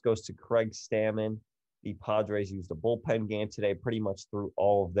loss goes to Craig Stammen. The Padres used a bullpen game today, pretty much through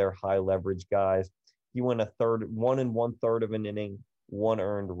all of their high leverage guys. He went 1 1/3 of an inning, 1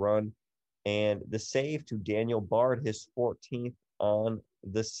 earned run, and the save to Daniel Bard, his 14th on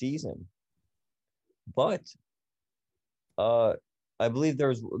the season. But I believe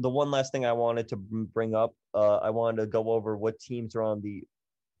there's the one last thing I wanted to bring up. I wanted to go over what teams are on the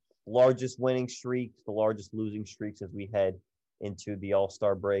largest winning streaks, the largest losing streaks as we head into the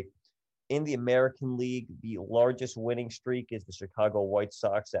All-Star break. In the American League, the largest winning streak is the Chicago White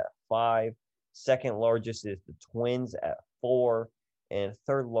Sox at 5. Second largest is the Twins at 4. And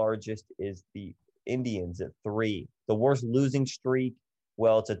third largest is the Indians at 3. The worst losing streak,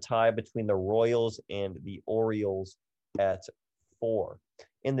 well, it's a tie between the Royals and the Orioles at 4.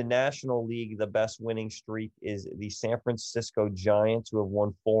 In the National League, the best winning streak is the San Francisco Giants, who have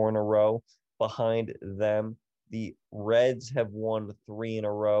won 4 in a row. Behind them, the Reds have won 3 in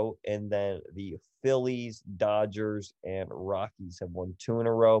a row, and then the Phillies, Dodgers, and Rockies have won 2 in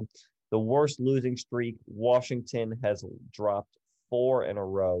a row. The worst losing streak, Washington has dropped 4 in a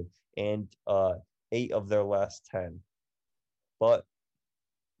row, and 8 of their last 10. But,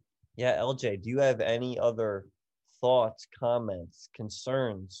 yeah, LJ, do you have any other thoughts, comments,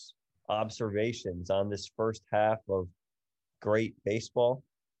 concerns, observations on this first half of great baseball?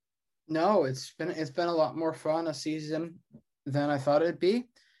 No, it's been a lot more fun a season than I thought it'd be.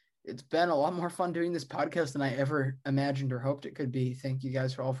 It's been a lot more fun doing this podcast than I ever imagined or hoped it could be. Thank you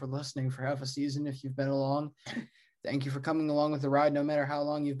guys for listening for half a season. If you've been along, thank you for coming along with the ride, no matter how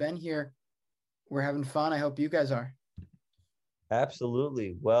long you've been here. We're having fun. I hope you guys are.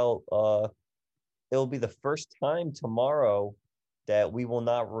 Absolutely. Well, it'll be the first time tomorrow that we will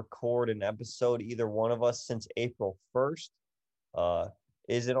not record an episode, either one of us, since April 1st.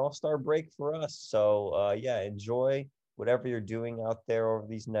 Is an all-star break for us. So, enjoy whatever you're doing out there over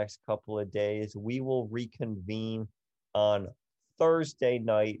these next couple of days. We will reconvene on Thursday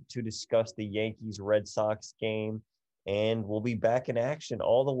night to discuss the Yankees-Red Sox game, and we'll be back in action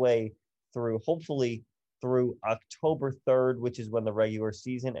all the way through, hopefully, through October 3rd, which is when the regular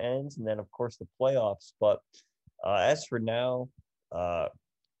season ends, and then, of course, the playoffs. But as for now,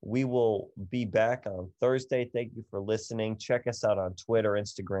 we will be back on Thursday. Thank you for listening. Check us out on Twitter,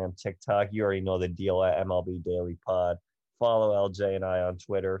 Instagram, TikTok. You already know the deal at MLB Daily Pod. Follow LJ and I on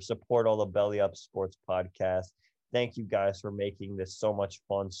Twitter. Support all the Belly Up Sports podcasts. Thank you guys for making this so much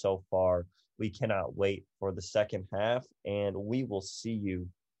fun so far. We cannot wait for the second half, and we will see you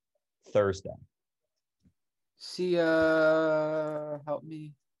Thursday. See help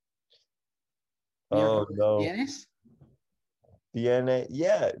me. Oh, no. Yanis? DNA,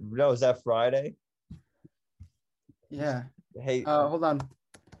 yeah. No, is that Friday? Yeah. Hey, hold on.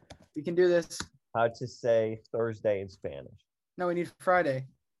 We can do this. How to say Thursday in Spanish? No, we need Friday.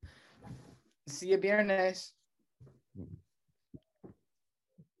 See you, viernes.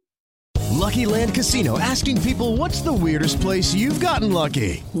 Lucky Land Casino, asking people, what's the weirdest place you've gotten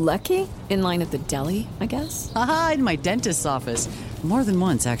lucky? Lucky? In line at the deli, I guess? Aha, in my dentist's office. More than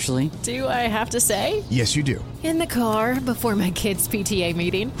once, actually. Do I have to say? Yes, you do. In the car before my kids' PTA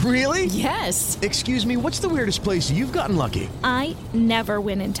meeting. Really? Yes. Excuse me, what's the weirdest place you've gotten lucky? I never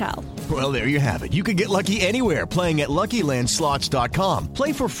win and tell. Well, there you have it. You can get lucky anywhere, playing at LuckyLandSlots.com.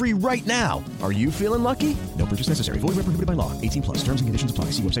 Play for free right now. Are you feeling lucky? No purchase necessary. Void where prohibited by law. 18+. Terms and conditions apply.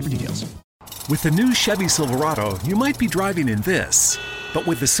 See website for details. With the new Chevy Silverado, you might be driving in this. But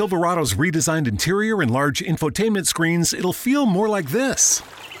with the Silverado's redesigned interior and large infotainment screens, it'll feel more like this.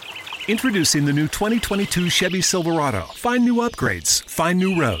 Introducing the new 2022 Chevy Silverado. Find new upgrades. Find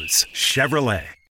new roads. Chevrolet.